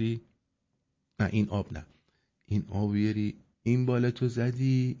دراری. نه این آب نه، این آب بیاری، این بالا تو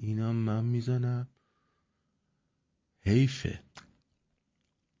زدی، اینا من میزنم. حیفه.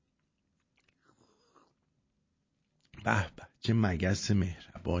 به به چه مگس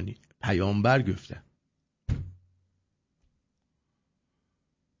مهربانی. پیامبر گفته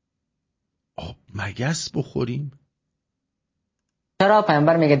آب مگس بخوریم. چرا؟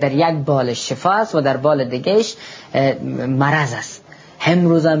 پیامبر میگه در یک بالش شفا است و در بال دیگهش مرض است.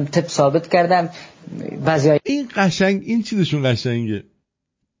 امروزم طب ثابت کردم بعضی این قشنگ، این چیزشون قشنگه.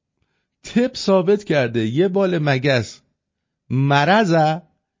 طب ثابت کرده یه بال مگس مرضه،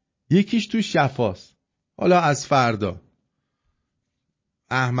 یکیش تو شفاست. حالا از فردا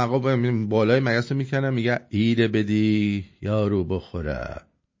احمقا بالای مگس رو میکنن، میگه ایده بدی یارو بخوره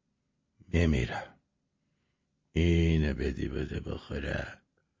میمیره، اینه بدی بده بخوره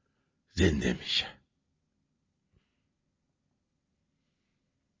زنده میشه.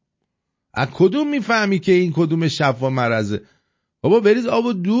 از کدوم میفهمی که این کدوم شفا مرضه؟ بابا بریز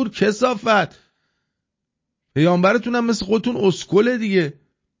آبو دور کثافت. پیامبرتونم مثل خودتون اسکله دیگه.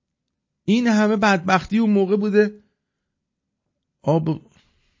 این همه بدبختی اون موقع بوده آب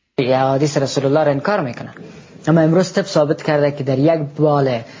حدیث رسول الله را انکار میکنن، اما امروز طب ثابت کرده که در یک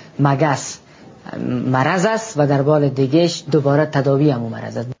بال مگس مرض است و در بال دیگهش دوباره تداوی هم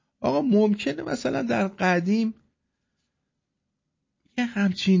مرض است. آقا ممکنه مثلا در قدیم یه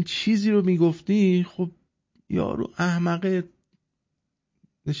همچین چیزی رو میگفتی، خب یارو احمقه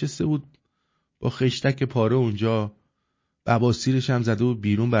نشسته بود با خشتک پاره اونجا، بواسیرش هم زده بود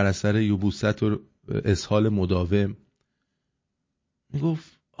بیرون بر اثر یبوست و اسهال مداوم.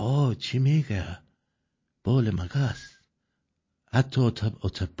 میگفت چی میگه؟ بال مگس حتی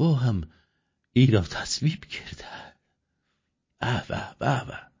اطبا هم ای را تصویب کرده.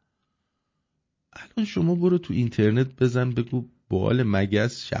 الان شما برو تو اینترنت بزن بگو بال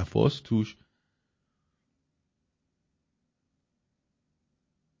مگس شفاست توش.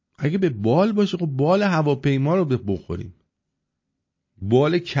 اگه به بال باشه خب بال هواپیما رو بخوریم.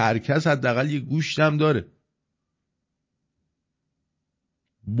 بال کرکس حداقل یه گوشت هم داره.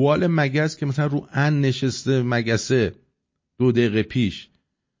 بال مگس که مثلا رو ان نشسته مگسه 2 دقیقه پیش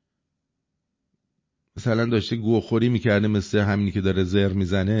مثلا داشته گوخوری میکرده مثل همینی که داره زر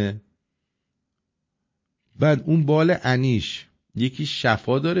میزنه، بعد اون بال انیش یکیش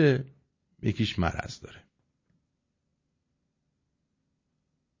شفا داره یکیش مرض داره.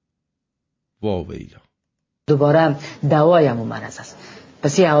 واویلا دوباره دوای همون مرض است.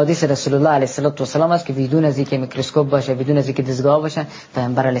 پس این حوادث رسول الله علیه السلام است که بدون از اینکه میکروسکوپ باشه، بدون از اینکه دستگاه باشه،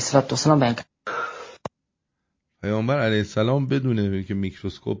 پیامبر علیه السلام بیان کرد. پیامبر علیه السلام بدون اینکه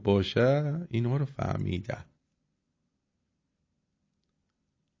میکروسکوپ باشه اینها رو فهمیده.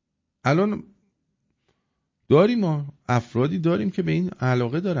 الان داریم ما افرادی داریم که به این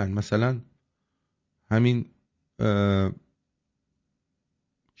علاقه دارن. مثلا همین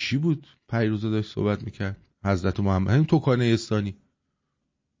چی بود پیروزه داشت صحبت میکرد، حضرت محمد، همین توکانه استانی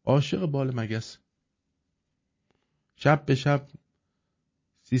عاشق بال مگس. شب به شب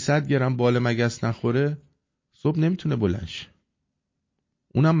 300 گرم بال مگس نخوره صبح نمیتونه بلند شه.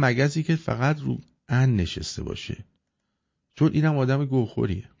 اونم مگسی که فقط رو ان نشسته باشه، چون اینم آدم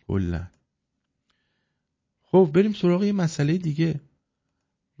گوخوریه کلا. خب بریم سراغ یه مسئله دیگه.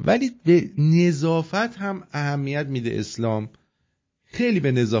 ولی به نظافت هم اهمیت میده اسلام، خیلی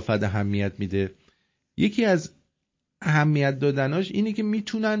به نظافت اهمیت میده. یکی از اهمیت دادناش اینه که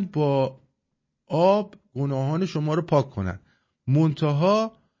میتونن با آب گناهان شما رو پاک کنن.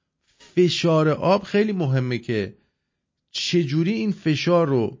 منتها فشار آب خیلی مهمه که چجوری این فشار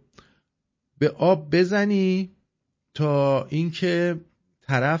رو به آب بزنی تا اینکه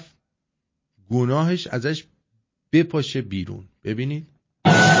طرف گناهش ازش بپاشه بیرون. ببینید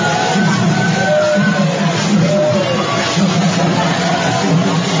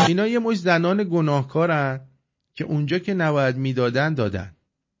اینا یه مش زنان گناهکارن که اونجا که نباید میدادن دادن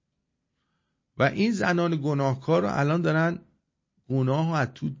و این زنان گناهکار رو الان دارن گناه رو از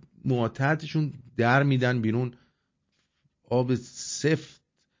تو معتادشون در میدن بیرون. آب سفت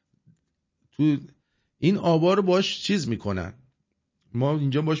تو این آبا رو باش چیز میکنن، ما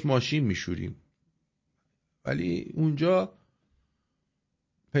اینجا باش ماشین میشوریم، ولی اونجا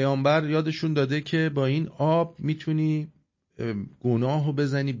پیامبر یادشون داده که با این آب میتونی گناه رو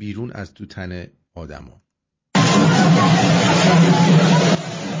بزنی بیرون از تو تن آدم ها.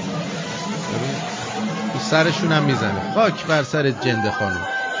 سرشون هم میزنه. خاک بر سر جنده خانوم،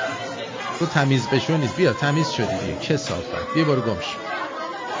 تو تمیز بشو نیست. بیا تمیز شدی دیگه کثافت، بیا برو گمش.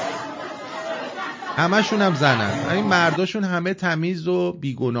 همشون هم زنن، این مرداشون همه تمیز و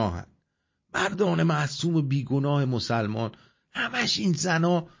بیگناهن. مردان معصوم و بیگناه مسلمان همش این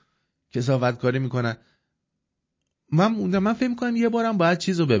زنا کثافت کاری میکنن. من فکر میکنم یه بارم باید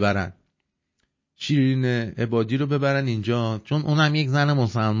چیزو ببرن، شیرین عبادی رو ببرن اینجا، چون اونم یک زن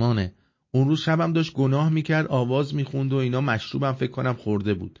مسلمانه. اون روز شبم داشت گناه میکرد، آواز میخوند و اینا، مشروبم فکر کنم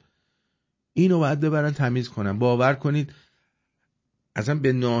خورده بود. اینو باید ببرن تمیز کنن. باور کنید اصلا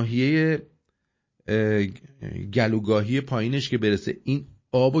به ناحیه گلوگاهی پایینش که برسه این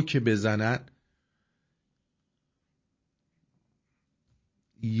آبو که بزنن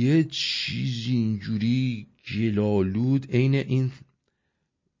یه چیزی اینجوری گلالود، عین این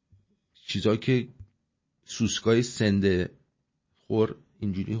چیزا که سوسکای سنده خور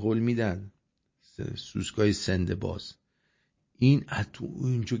اینجوری هول میدن، سوسکای سنده باز، این از تو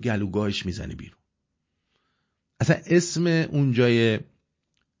اونجا گلوگاهش میزنه بیرون. اصلا اسم اونجای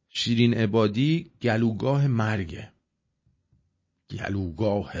شیرین عبادی گلوگاه مرگه،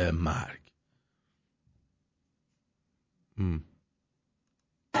 گلوگاه مرگ.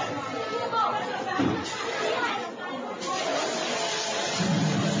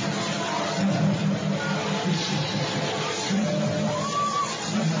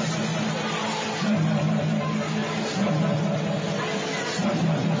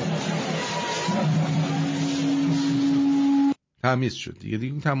 تمیز شد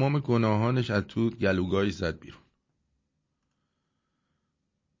دیگه تمام گناهانش از تو گلوگاهش زد بیرون.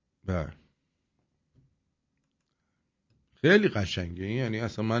 بله خیلی قشنگه. یعنی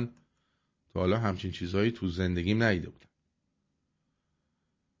اصلا من تا حالا همچین چیزهایی تو زندگیم ندیده بودم.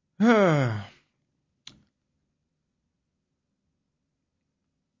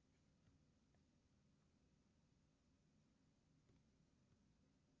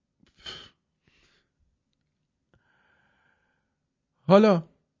 حالا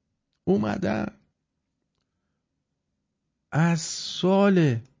اومدن از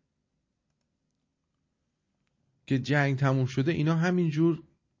سال که جنگ تموم شده اینا همینجور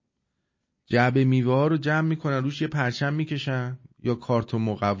جعبه میوه ها رو جمع میکنن، روش یه پرچم میکشن یا کارتون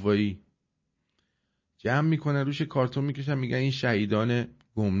مقوایی جمع میکنن، روش کارتون میکشن، میگن این شهیدان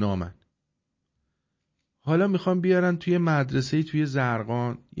گمنامن. حالا میخوام بیارن توی مدرسه توی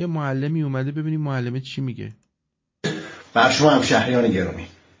زرقان، یه معلمی اومده، ببینیم معلمه چی میگه. بر شما همشهریان گرامی،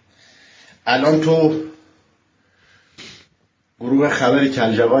 الان تو گروه خبر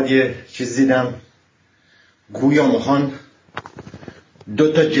کلجواد یه چیز دیدم، گویا میخوان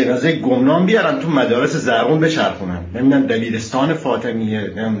 2 جنازه گمنام بیارن تو مدارس زرقون بچرخونن، نمیدونم دبیرستان فاطمیه،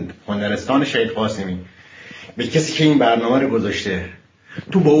 نمیدونم هنرستان شهید قاسمی. به کسی که این برنامه رو گذاشته،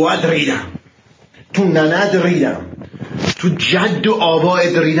 تو بابات ریدم، تو ننت ریدم، تو جد و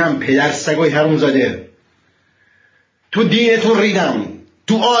آبائت ریدم، پدر سگای حرومزاده، تو دینتون ریدم،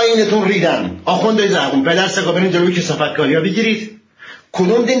 تو آیینتون ریدم. آخوندای زرقون پدر سگا برین جلوی کثافتکاری ها بگیرید.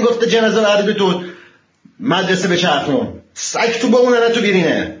 کدوم دین گفته جنازه برده تو مدرسه بچرخون؟ سگ تو بمونه تو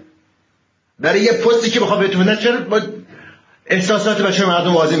بیرینه. برای یه پستی که بخواد بهتون بده چرا با احساسات بچه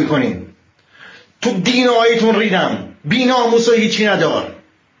مردم واضح میکنین؟ تو دین و آیتون ریدم، بی ناموس و هیچی ندار.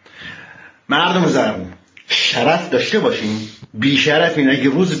 مردم زرقون شرف داشته باشین، بی شرف اینه که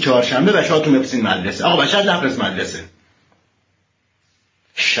روز چهارشنبه بچه‌هاتون بپرسین مدرسه. آقا بچه‌ت نفرست مدرسه.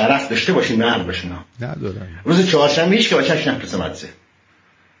 شرف داشته باشین، مرد باشین. ندارم. روز چهارشنبه هیچ که بچه‌ش نفرست مدرسه.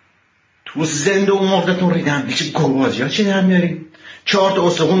 تو زنده و مردتون ریدم. چه گوازی ها چی در میارین؟ 4 تا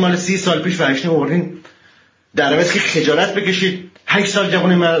استخون مال 30 سال پیش فرشته آوردین در عوض که خجالت بکشید 8 سال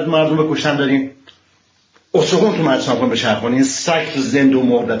جوانی مردم رو کشتن دارین. استخون تو مدرسه کن بچرخونین. سگ تو زنده و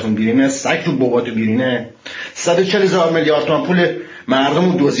مردتون بیرینه، سگ تو باباتو بیرینه. 140,000 میلیارد تومان پول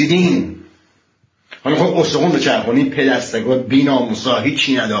مردم رو دزدیدین. حالا خب استخون بچرخونین. پدرسگا بی ناموسا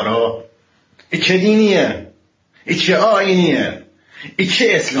هیچی ندارا. این چه دینیه؟ این چه آیینیه؟ این چه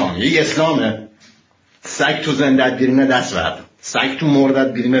اسلامیه؟ این اسلامه؟ سگ تو زندت بیرینه دست ورد، سگ تو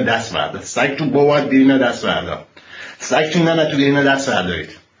مردت بیرینه دست ورد، سگ تو بابات بیرینه دست ورد، سگ تو ننت تو بیرینه دست وردارید.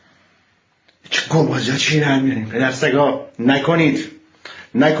 چه گوازی ها چی در میارین؟ پدر سگا نکنید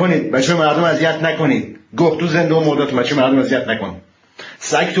بچه مردم اذیت نکنید. گفت تو زنده و مردت بچه مردم اذیت نکن.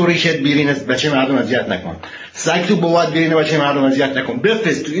 سگ تو ریشت بیرینه بچه مردم اذیت نکن. سگ تو بابات بیرینه بچه مردم اذیت نکن.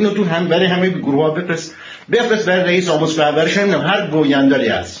 بفرست تو اینو تو هم برای همه گروه ها بفرست برای رئیس آموزش پرورش. نمیدونم هر گوینداری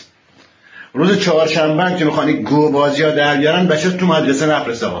هست روز چهارشنبه که میخوانی گو بازی ها در بیارن بچه تو مدرسه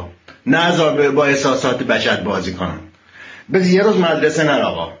نفرست. آقا نذار با احساسات بچت بازی کنن. بذار یه روز مدرسه نر.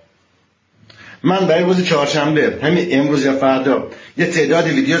 آقا من برای روز چهارشنبه همین امروز یا فردا یه تعداد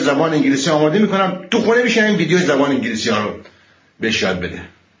ویدیو زبان انگلیسی آماده میکنم، تو خونه میشین این ویدیو زبان انگلیسی ها رو بهش یاد بده.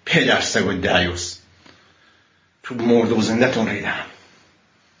 پدر سگ و دریوس تو مرد و زنده‌تون ریدم.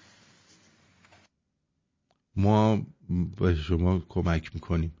 ما به شما کمک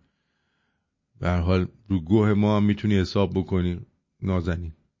میکنیم، به هر حال رو گوه ما هم میتونی حساب بکنی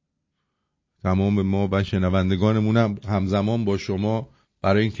نازنین. تمام ما و شنوندگانمون هم همزمان با شما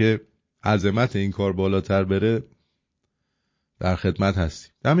برای اینکه عظمت این کار بالاتر بره در خدمت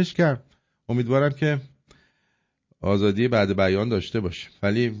هستیم. دمش گرم. امیدوارم که آزادی بعد بیان داشته باشه،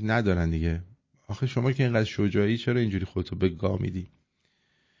 ولی ندارن دیگه. آخه شما که اینقدر شجاعی چرا اینجوری خودتو به گا میدی؟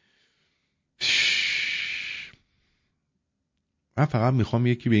 من فقط میخوام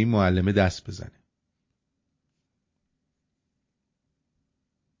یکی به این معلمه دست بزنه.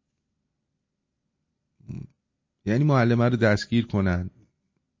 یعنی معلمه رو دستگیر کنن.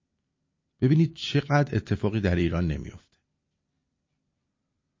 ببینید چقدر اتفاقی در ایران نمیفته.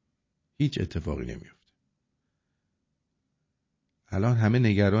 هیچ اتفاقی نمیفته. الان همه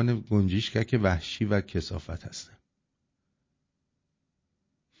نگران گنجیشکک وحشی و کثافت هستن.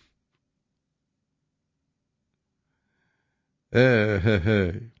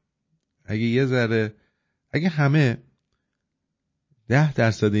 اگه همه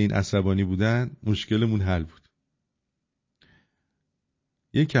 10% این عصبانی بودن مشکلمون حل بود.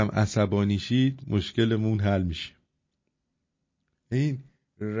 یکم عصبانی شید مشکلمون حل میشه. این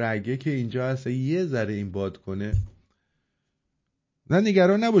رگه که اینجا هست یه ذره این باد کنه، نه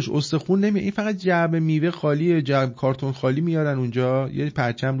نگران نباش، استخون نمیاد. این فقط جعبه میوه خالیه، جعبه کارتون خالی میارن اونجا، یه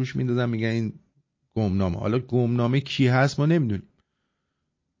پرچم روش میندازن میگن این گمنامه. حالا گمنامه کی هست ما نمیدونیم.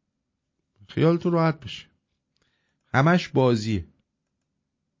 خیالتون راحت باشه. همش بازیه.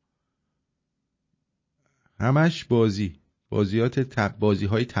 همش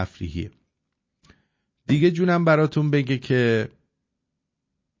بازی‌های تفریحیه. دیگه جونم براتون بگه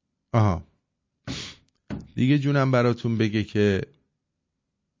که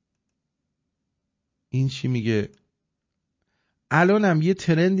این چی میگه؟ الان هم یه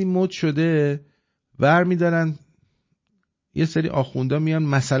ترندی مد شده، برمیدارن یه سری آخوندا میان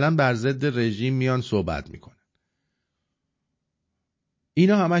مثلا بر ضد رژیم میان صحبت میکنن.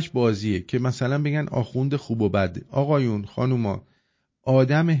 اینا همش بازیه که مثلا بگن آخوند خوب و بد. آقایون خانوما،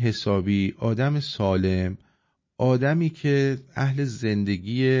 آدم حسابی، آدم سالم، آدمی که اهل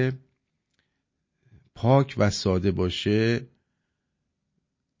زندگی پاک و ساده باشه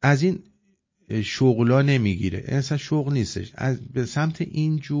از این شغلا نمیگیره. اصلا شغل نیستش، به سمت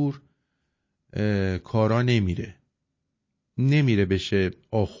اینجور کارا نمیره بشه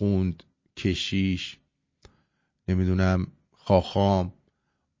آخوند، کشیش، نمیدونم خاخام.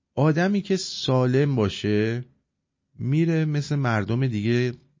 آدمی که سالم باشه میره مثل مردم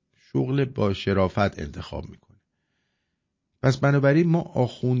دیگه شغل با شرافت انتخاب میکنه. پس بنابراین ما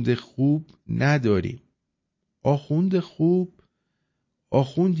آخوند خوب نداریم. آخوند خوب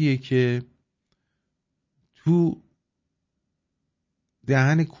آخوندیه که تو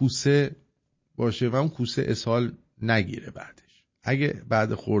دهن کوسه باشه و اون کوسه اسهال نگیره بعدش. اگه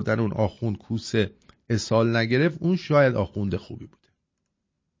بعد خوردن اون آخوند کوسه اسهال نگرفت، اون شاید آخوند خوبی بوده.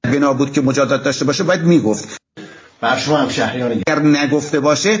 بنا بود که مجازات داشته باشه باید میگفت. بر شما هم شهریان اگر نگفته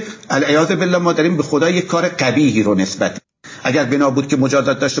باشه العیاذ بالله ما داریم به خدا یک کار قبیحی رو نسبت. اگر بنا بود که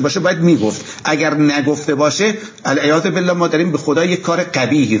مجازات داشته باشه باید میگفت. اگر نگفته باشه العیاذ بالله ما داریم به خدا یک کار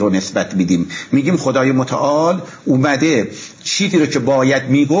قبیحی رو نسبت میدیم. میگیم خدای متعال اومده چیزی رو که باید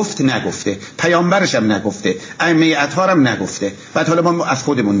میگفت نگفته، پیامبرش هم نگفته، ائمه اطهار هم نگفته. بعد حالا ما از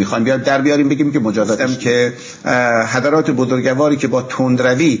خودمون میخوایم در بیاریم بگیم که مجازاتم که حضرات بزرگواری که با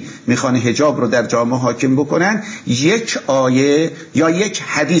تندروی میخوان حجاب رو در جامعه حاکم بکنن، یک آیه یا یک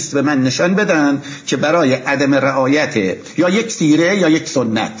حدیث به من نشان بدن که برای عدم رعایت یا یک سیره یا یک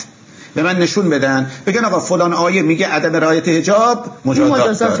سنت به من نشون بدن، بگن آقا فلان آیه میگه عدم رعایت حجاب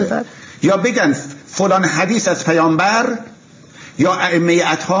مجازات داره، یا بگن فلان حدیث از پیامبر یا ائمه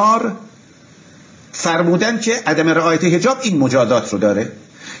اطهار فرمودن که عدم رعایت حجاب این مجازات رو داره،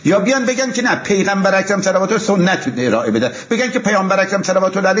 یا بیان بگن که نه پیغمبر اکرم صلوات الله سنت ارائه بده، بگن که پیامبر اکرم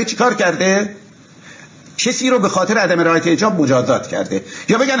صلوات الله علیه چیکار کرده؟ کسی رو به خاطر عدم رعایت حجاب مجازات کرده.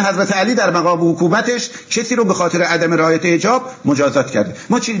 یا بگن حضرت علی در مقام حکومتش کسی رو به خاطر عدم رعایت حجاب مجازات کرده.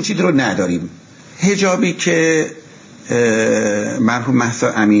 ما این چیز رو نداریم. حجابی که مرحوم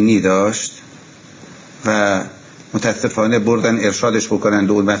مهسا امینی داشت و متاسفانه بردن ارشادش بکنن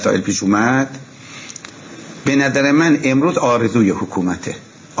و اون مسائل پیش اومد، به نظر من امروز آرزوی حکومته،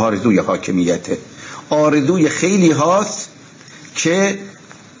 آرزوی حاکمیته، آرزوی خیلی هاست که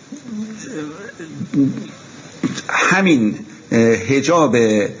همین حجاب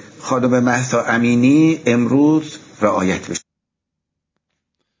خانم مهسا امینی امروز رعایت بشه.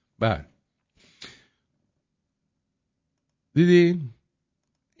 بله دیدین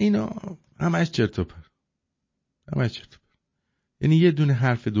اینا همش چرت و پرت، همش چرت و پرت. یعنی یه دونه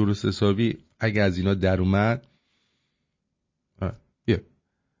حرف درست حسابی اگه از اینا در اومد،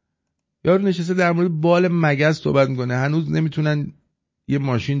 یارو نشسته در مورد بال مگس صحبت میکنه، هنوز نمیتونن یه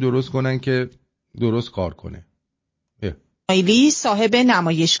ماشین درست کنن که درست کار کنه. ایلی صاحب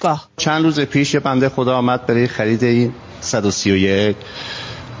نمایشگاه چند روز پیش بنده خدا آمد برای خرید این 131،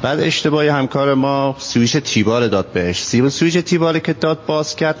 بعد اشتباهی همکار ما سویچ تیبار داد بهش. سویچ تیباری که داد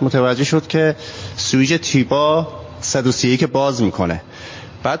باز کرد، متوجه شد که سویچ تیبا 131 باز میکنه.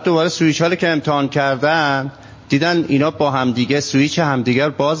 بعد دوباره سویچ هایی که امتحان کردن دیدن اینا با همدیگه سویچ همدیگر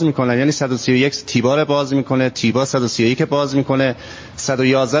باز میکنن، یعنی 131 تیبار باز میکنه، تیبا 131 باز میکنه.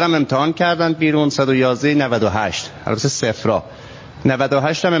 111 هم امتحان کردن بیرون، 111 98 البته صفرا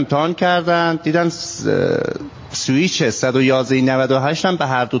 98 هم امتحان کردن، دیدن سویچ 111 98 هم به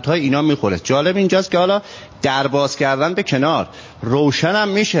هر دوتای اینا میخوره. جالب اینجاست که حالا در باز کردن به کنار، روشن هم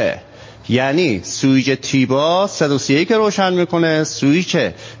میشه، یعنی سویچ تیبا 131 روشن میکنه، سویچ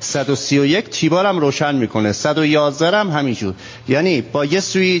 131 تیبا هم روشن میکنه، 111 هم همینجور. یعنی با یه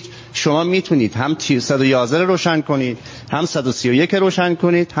سویچ شما میتونید هم 111 روشن کنید، هم 131 روشن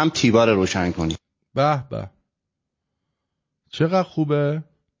کنید، هم تیبا رو روشن کنید. به به چقدر خوبه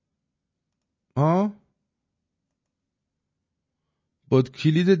ها. با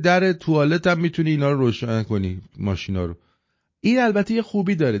کلید در توالت هم میتونی اینا رو روشن کنی، ماشینا رو. این البته یه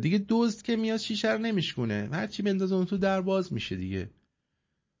خوبی داره دیگه، دزد که میاد شیشه رو نمیشکونه، هرچی بندازه اون تو در باز میشه دیگه.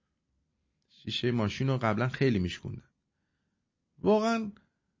 شیشه ماشین رو قبلا خیلی میشکوندن. واقعا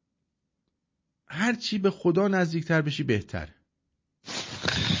هرچی به خدا نزدیکتر بشی بهتره.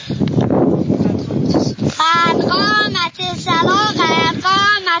 قامت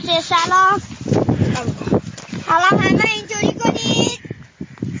سلام حالا همه اینجوری کنید.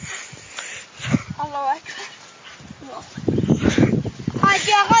 الله اکبر.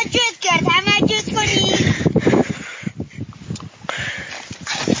 حاجی آقا جد کرد، همه جد کنید.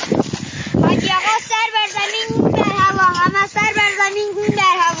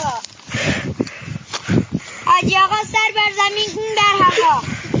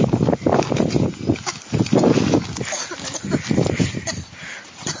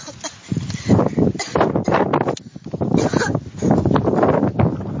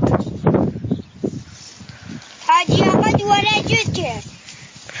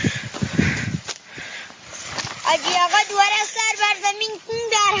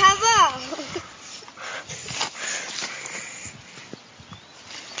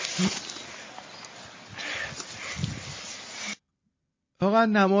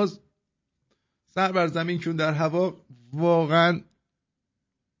 واقعا نماز سر بر زمین کن در هوا واقعا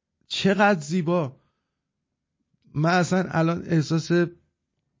چقدر زیبا. من اصلا الان احساس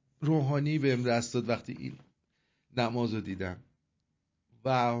روحانی بهم دست داد وقتی این نماز رو دیدم.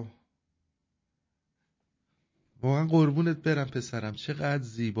 واو، واقعا قربونت برم پسرم، چقدر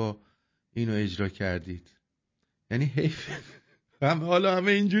زیبا اینو اجرا کردید. یعنی حیف حالا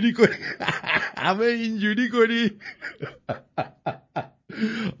همه اینجوری کنی همه اینجوری کنی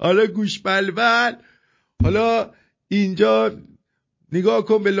حالا گوش بلبل، حالا اینجا نگاه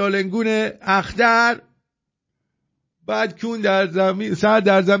کن به لالنگون اختر، بعد کون در زمین، سر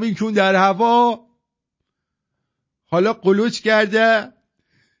در زمین کون در هوا، حالا قلوچ کرده.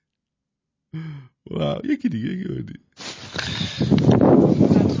 واو، یکی دیگه گردی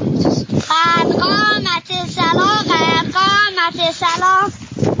قامت سلام، قامت سلام.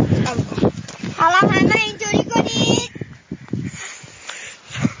 حالا همه اینطوری کنید.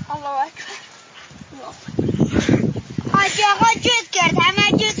 الله اکبر. حاج آقا جوز کرد،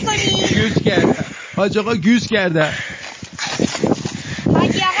 همه جوز کنید. گوز کرده حاج آقا، گوز کرده.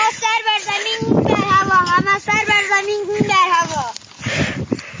 حاج آقا سر بر زمین در هوا، همه سر بر زمین در هوا.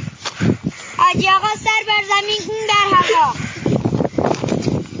 حاج آقا سر بر زمین در هوا.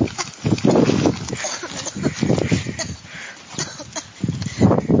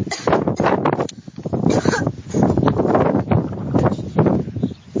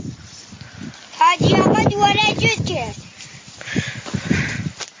 حاجی آقا دوباره جود کرد.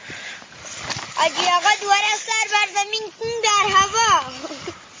 حاجی آقا دوباره سر بر زمین در هوا.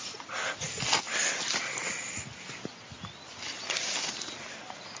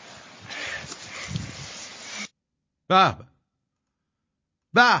 باب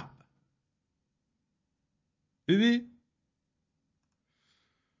باب دیدی؟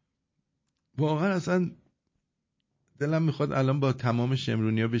 واقعا اصلا دلم میخواد الان با تمام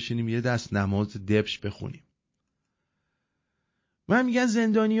شمرونی ها بشینیم یه دست نماز دبش بخونیم. من میگن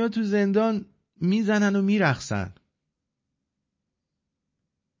زندانی ها تو زندان میزنن و میرقصن.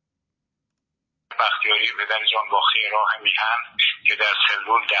 بختیاری پدر جان باختی راه میهن که در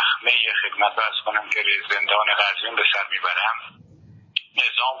سلول دخمه خدمت عرض کنم که زندان قزوین به سر میبرم.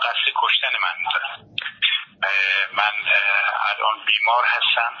 نظام قصد کشتن من داره. من الان بیمار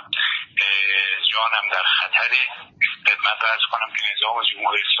هستم، جانم در خطره. خدمت عرض کنم که نظام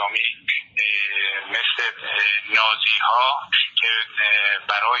جمهوری اسلامی مثل نازی ها که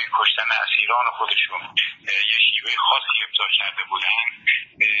برای کشتن اسیران خودشون یه شیوه خاصی ابداع کرده بودن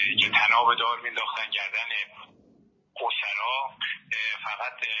که طناب دار مینداختن گردن اسرا،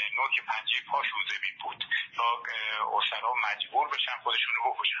 فقط نوک پنجه پاشون زمین بود تا اسرا مجبور بشن خودشون رو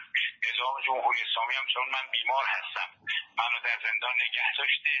بکشن. نظام جمهوری اسلامی هم چون من بیمار هستم منو در زندان نگه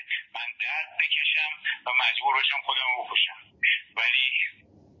داشته، من درد بکشم و مجبور بشم خودم رو بکشم. ولی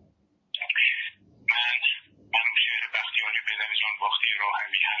من شعر بختیاری پدر جان باختی راه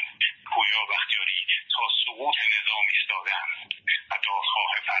میهن، پویا بختیاری تا سقوط نظام ایستادم و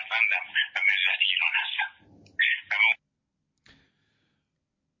دادخواه فرزندم و ملت ایران هستم.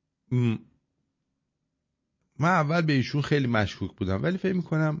 من اول به ایشون خیلی مشکوک بودم ولی فکر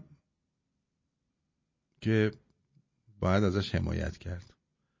میکنم که باید ازش حمایت کرد.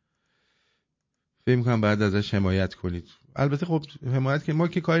 فکر میکنم باید ازش حمایت کنید. البته خب حمایت که ما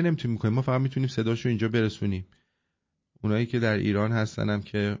که کاری نمیتونیم کنیم، ما فقط میتونیم صداشو اینجا برسونیم. اونایی که در ایران هستن هم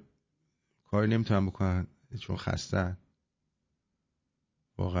که کاری نمیتونن بکنن چون خستن،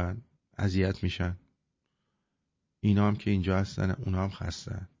 واقعا اذیت میشن. اینا هم که اینجا هستن اونا هم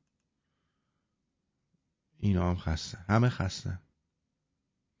خستن، اینا هم خستن، همه خستن.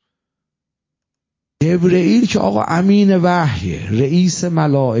 جبرئیل که آقا امین وحی، رئیس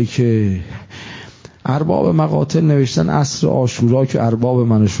ملائکه، ارباب مقاتل نوشتن عصر عاشورا که ارباب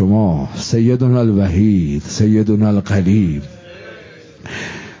من و شما، سیدنا الوحید، سیدنا القلیب،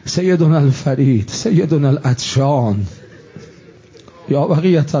 سیدنا الفرید، سیدنا العطشان، یا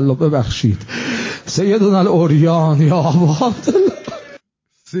بقیت الله ببخشید، سیدنا الاوریان، یا عبادالله،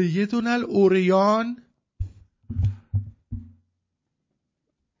 سیدنا الاوریان،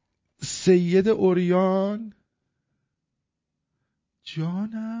 سید اوریان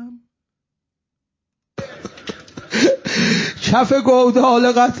جانم. کف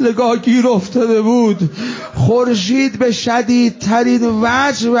گودال قتلگاه گیر افتاده بود. خورشید به شدیدترین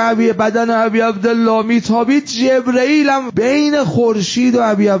وجه به بدن ابی عبدالله میتابید. جبرئیلم بین خورشید و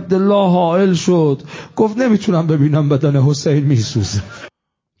ابی عبدالله حائل شد، گفت نمیتونم ببینم بدن حسین میسوزه.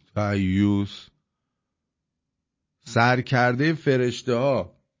 دیوس سرکرده فرشته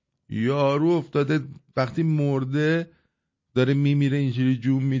ها، یارو افتاده وقتی مرده داره میمیره اینجوری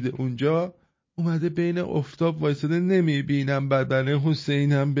جون میده اونجا، اومده بین افتاب وایساده، نمیبینم بدن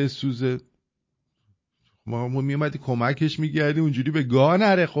حسینم بسوزه. ما میومدی کمکش میگردی اونجوری به گاه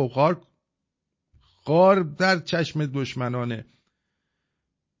نره. خب خار در چشم دشمنانه.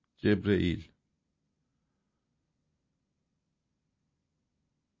 جبرئیل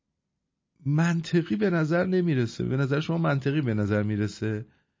منطقی به نظر نمیرسه. به نظر شما منطقی به نظر میرسه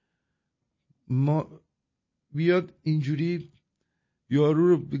ما بیاد اینجوری یارو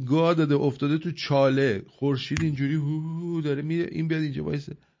رو گاه داده افتاده تو چاله، خورشید اینجوری هو داره میره، این بیاد اینجا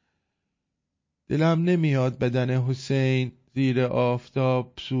وایسه؟ دلم نمیاد بدن حسین زیر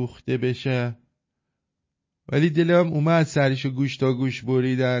آفتاب سوخته بشه، ولی دلم اومد سرشو گوش تا گوش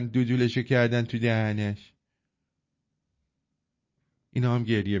بریدن، دودولشو کردن تو دهنش. اینا هم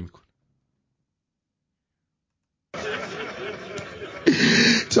گریه میکن.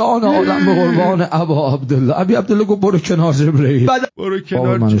 جان عالم به قربان ابا عبدالله. ابی عبدالله گفت برو کنار جبرئیل. برو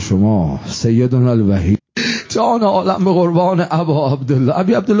کنار من شما سیدنا الوحید. جان عالم به قربان ابا عبدالله.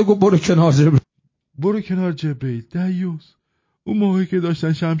 ابی عبدالله گفت برو کنار جبرئیل. برو کنار جبرئیل. دیوس اون موقعی که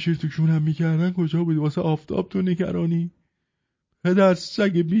داشتن شمشیر تو کونم میکردن کجا بودی؟ واسه آفتاب تو نگرانی؟ پدر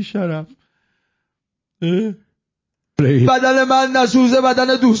سگ بی شرف. بدن من نسوزه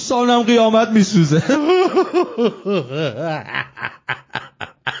بدن دوستانم قیامت میسوزه.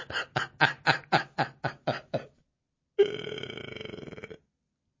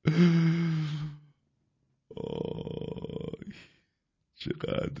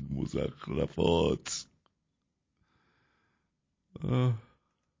 چقدر مزخرفات.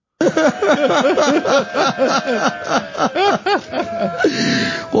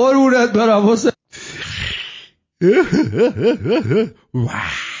 قربونت برم حسین.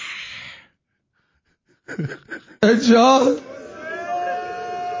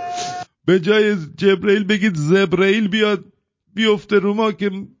 به جای جبرئیل بگید زبرئیل بیاد بیفته رو ما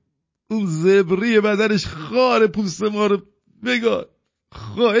که اون زبری بدنش خار پوست ما رو بگاد.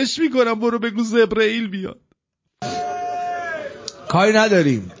 خواهش میکنم برو بگو زبرئیل بیاد. کاری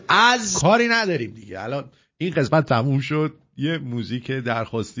نداریم دیگه. الان این قسمت تموم شد، یه موزیک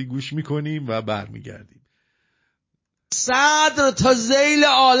درخواستی گوش میکنیم و برمیگردیم. صدر تا ذیل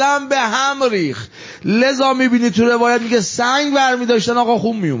عالم به هم ریخت، لذا میبینی تو روایت میگه سنگ برمی داشتن آقا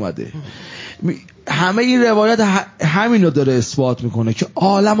خون میومده. همه این روایت همینو داره اثبات میکنه که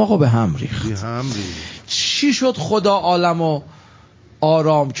عالم آقا به هم ریخت. چی شد خدا عالمو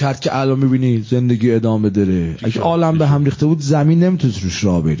آرام کرد که الان میبینی زندگی ادامه داره؟ اگه عالم به هم ریخته بود زمین نمیتونست روش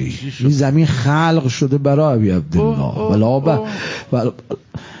راه بری. این زمین خلق شده برای ابی عبدالله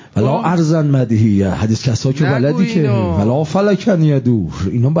ولا ارزن مدهیه. حدیث کسا که بلدی که ولا فلکن یدور،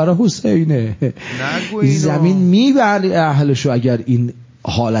 اینا برای حسینه. این زمین میبری اهلشو اگر این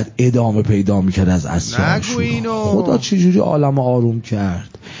حالت ادامه پیدا میکرد از اسرار. خدا چجوری عالم آروم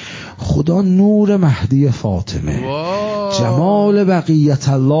کرد؟ خدا نور مهدی فاطمه جمال بقیت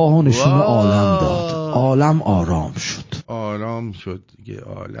الله نشون عالم داد. عالم آرام شد دیگه.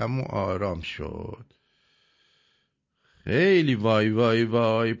 عالم آرام شد. خیلی وای وای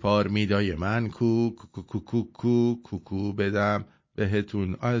وای پارمیدای من کو کو کو کو کو کو کو بدم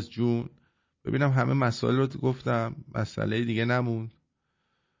بهتون از جون. ببینم همه مسائل رو گفتم، مسئله دیگه نموند.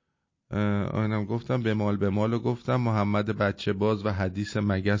 آنم گفتم به مال رو گفتم، محمد بچه باز و حدیث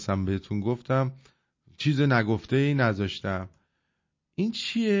مگس هم بهتون گفتم. چیز نگفته ای نذاشتم. این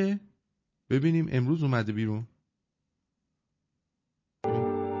چیه؟ ببینیم امروز اومده بیرون.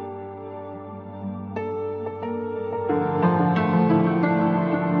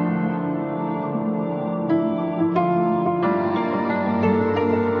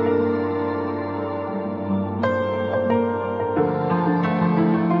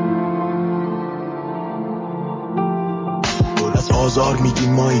 آزار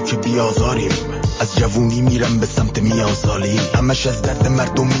میگیم مایی که بیازاریم، از جوونی میرم به سمت میانسالی، همش از درد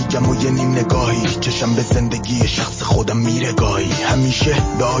مردم میگم و یه نیم نگاهی، چشم به زندگی شخص خودم میره گاهی، همیشه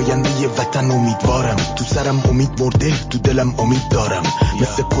به آینده وطن امیدوارم، تو سرم امید مرده تو دلم امید دارم،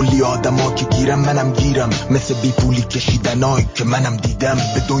 مثل کلی آدما که گیرم منم گیرم، مثل بی پولی کشیدنایی که منم دیدم،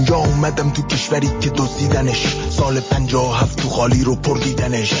 به دنیا اومدم تو کشوری که دزدیدنش، سال 57 تو خالی رو پر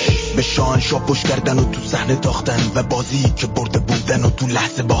دیدنش، به شاهنشاه پشت کردن و تو صحنه تاختن و بازی که برده بودن و تو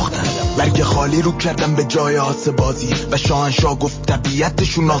لحظه باختن، برگ خالی رو شروع کردم به جای آسه بازی و شاهنشاه گفت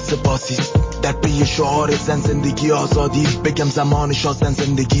طبیعتشون آسپاسی. در پی شعار زن زندگی آزادی بگم زمان زن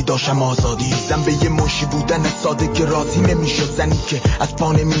زندگی داشتم آزادی. زن به یه منشی بودن ساده که راضی نمیشد، زنی که از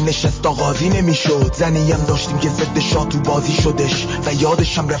پا نمی نشست آغازی نمیشد. زنی هم داشتیم که ضد شاه تو بازی شدش و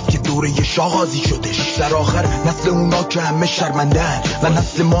یادشم رفت که دوره شاه غازی شدش. در آخر نسل اونا که همه شرمندن و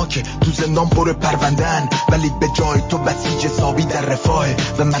نسل ما که تو زندان پر پروندن، ولی به جای تو بسیج حسابی در رفاهه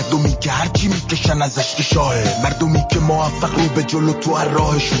و مردمی که هرچی میکشن ازش که شاهه. مردمی که موفق رو به جلو تو هر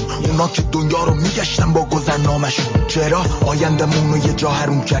راهشون، اونا که دنیا رو میگشتن با گذرنامشون. چرا آیندمون رو یه جا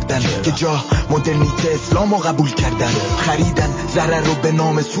حروم کردن که جا مدرنیته اسلام رو قبول کردن. خریدن ضرر رو به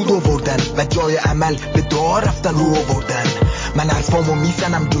نام سود آوردن و جای عمل به دعا رفتن رو آوردن. من حرفامو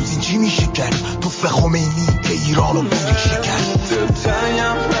میزنم جز این چی میشه کرد؟ توف خمینی که ایرانو بیریشه کرد.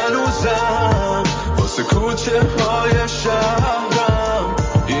 دلتنگم هنوزم واسه کوچه های شهرم،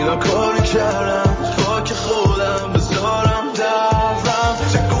 اینا کاری کردم خاک خودم بذارم دورم.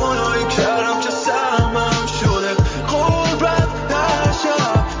 چه گناهی کردم که سهمم شده غربت هر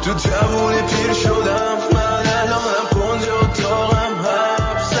شب. تو جوونی پیر شدم من الانم کنج اتاقم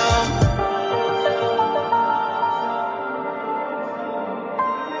حبسم.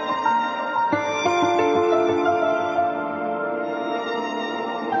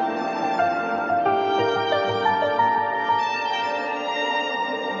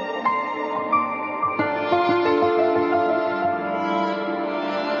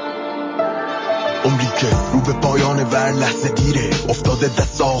 عمری که رو به پایان ور لحظه دیره، افتاده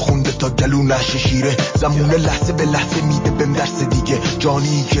دست آخونده تا گلو نشه شیره. زمونه لحظه به لحظه میده بهم درس دیگه،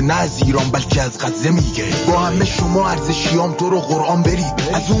 جانی که نه از ایران بلکه از غزه میگه. با همه شما ارزشیام تو رو قرآن برید،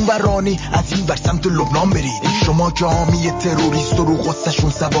 از اون ورانی از این ور سمت لبنان برید. شما که حامی تروریست و رو غصه‌شون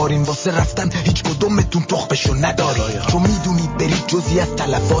سوارین، واسه رفتن هیچ کدومتون تخمشو ندارید. چون میدونید برید جزی از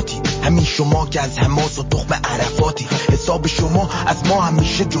تلفاتی، همین شما که از حماس و تخم عرفاتی. حساب شما از ما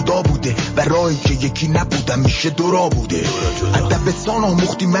همیشه جدا بوده و راهی که یکی نبودم میشه دورا بوده. ادبستان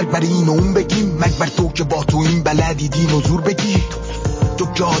آموختی مرگ بر این و اون بگیم، مرگ بر تو که با تو این بلدی دین و زور بگی.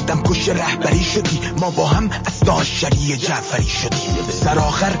 تو که آدم کش رهبری شدی، ما با هم اصلاح شریع جعفری شدیم. سر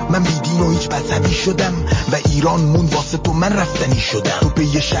آخر من بیدین و هیچ مذهبی شدم و ایران مون واسه تو من رفتنی شدم. تو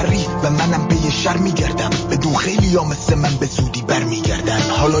پی شری و منم پی شر میگردم، بدون خیلی ها مثل من به زودی بر میگردن.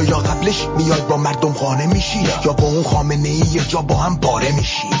 حالا یا قبلش میای با مردم خانه میشی، یا با اون خامنه ای یه جا با هم پاره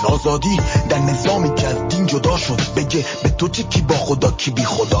میشی. آزادی در نظامی که از دین جدا شد، بگه به تو چه کی با خدا کی بی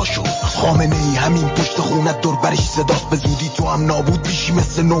خدا شد. خامنه ای همین پشت خونت دور برش صداست، به زودی تو هم نابود میشی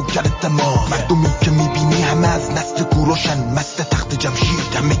مثل نوکرت ما. مردمی که میبینی همه از نسل کوروشن، مست تخت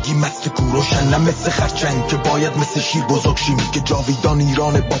جمشید همگی مست کوروشن. نه مثل خرچنگ که باید مثل شیر بزرگ شیم، که جاویدان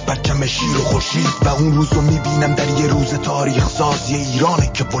ایران با پرچم شیر و خورشید. و اون روزو میبینم در یه روز تاریخ ساز، یه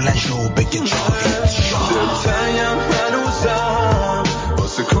ایرانه که بلند شو بگه جاوید شاه. دلتنگم هنوزم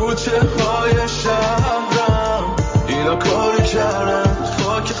واسه کوچه های شهرم، اینا کاری کردم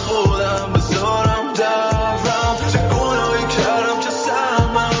خاک خودم بذارم دورم. چه گناهی کردم که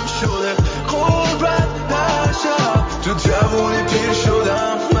سهمم شده غربت هر شب. تو جوونی پیر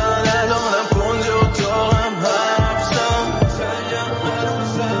شدم من الانم کنج اتاقم حبسم. دلتنگم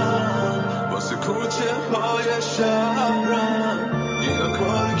هنوزم واسه کوچه های شهرم، اینا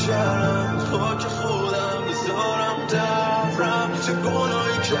کاری کردم خاک خودم بذارم دورم. چه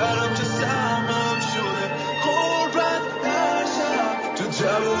گناهی کردم که سهمم شده غربت هر شب. تو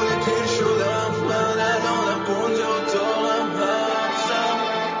جوونی پیر شدم من الانم کنج اتاقم حبسم.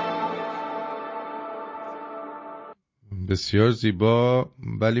 بسیار زیبا،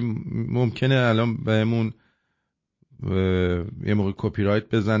 ولی ممکنه الان بهمون یه موقع کپی رایت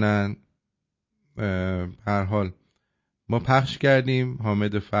بزنن. هر حال ما پخش کردیم،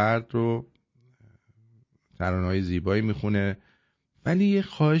 حامد فرد رو ترانه‌های زیبایی میخونه، ولی یه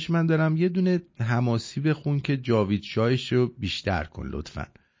خواهش من دارم، یه دونه حماسی بخون که جاوید شاهش رو بیشتر کن لطفا.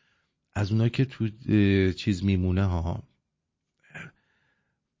 از اونایی که تو چیز میمونه ها،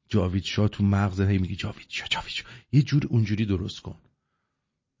 جاوید شاه تو مغزت هی میگی جاوید شاه جاوید شاه، یه جور اونجوری درست کن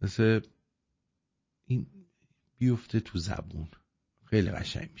مثل این بیفته تو زبون، خیلی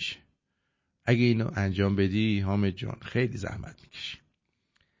قشنگ میشه. اگه اینو انجام بدی حامد جان خیلی زحمت میکشی.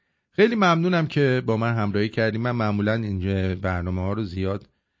 خیلی ممنونم که با من همراهی کردی. من معمولا اینجا برنامه ها رو زیاد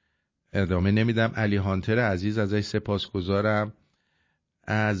ادامه نمیدم. علی هانتر عزیز ازش سپاسگزارم،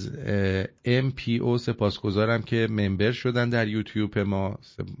 از MPO سپاسگزارم که ممبر شدن در یوتیوب ما.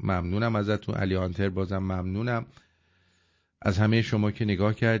 ممنونم ازتون علی هانتر، بازم ممنونم از همه شما که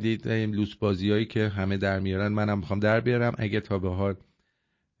نگاه کردید. این لوس بازیایی که همه در میارن منم میخوام در بیارم. اگه تا به حال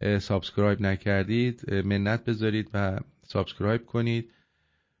سابسکرایب نکردید منت بذارید و سابسکرایب کنید.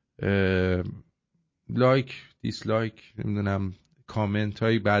 لایک دیسلایک نمیدونم کامنت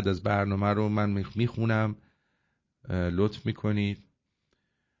هایی بعد از برنامه رو من میخونم، لطف میکنید.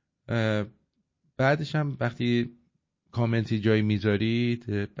 بعدش هم وقتی کامنتی جایی میذارید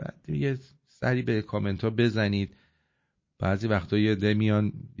بعد یه سری به کامنت ها بزنید. بعضی وقتا یه ده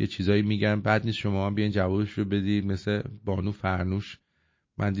میان یه چیزایی میگن بعد نیست شما هم بیاین جوابش رو بدید. مثل بانو فرنوش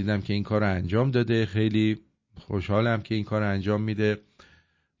من دیدم که این کار رو انجام داده، خیلی خوشحالم که این کار رو انجام میده.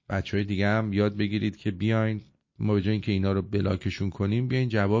 بچهای دیگه هم یاد بگیرید که بیاین ما به جای اینکه اینا رو بلاکشون کنیم بیاین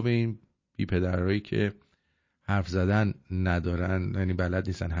جواب این بی پدرایی که حرف زدن ندارن، یعنی بلد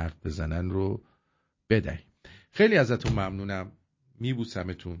نیستن حرف بزنن رو بدهیم. خیلی ازتون ممنونم،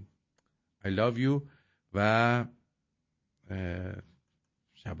 میبوسمتون. I love you و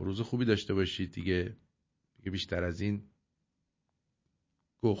شب و روز خوبی داشته باشید دیگه بیشتر از این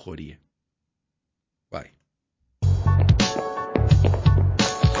گوخوریه.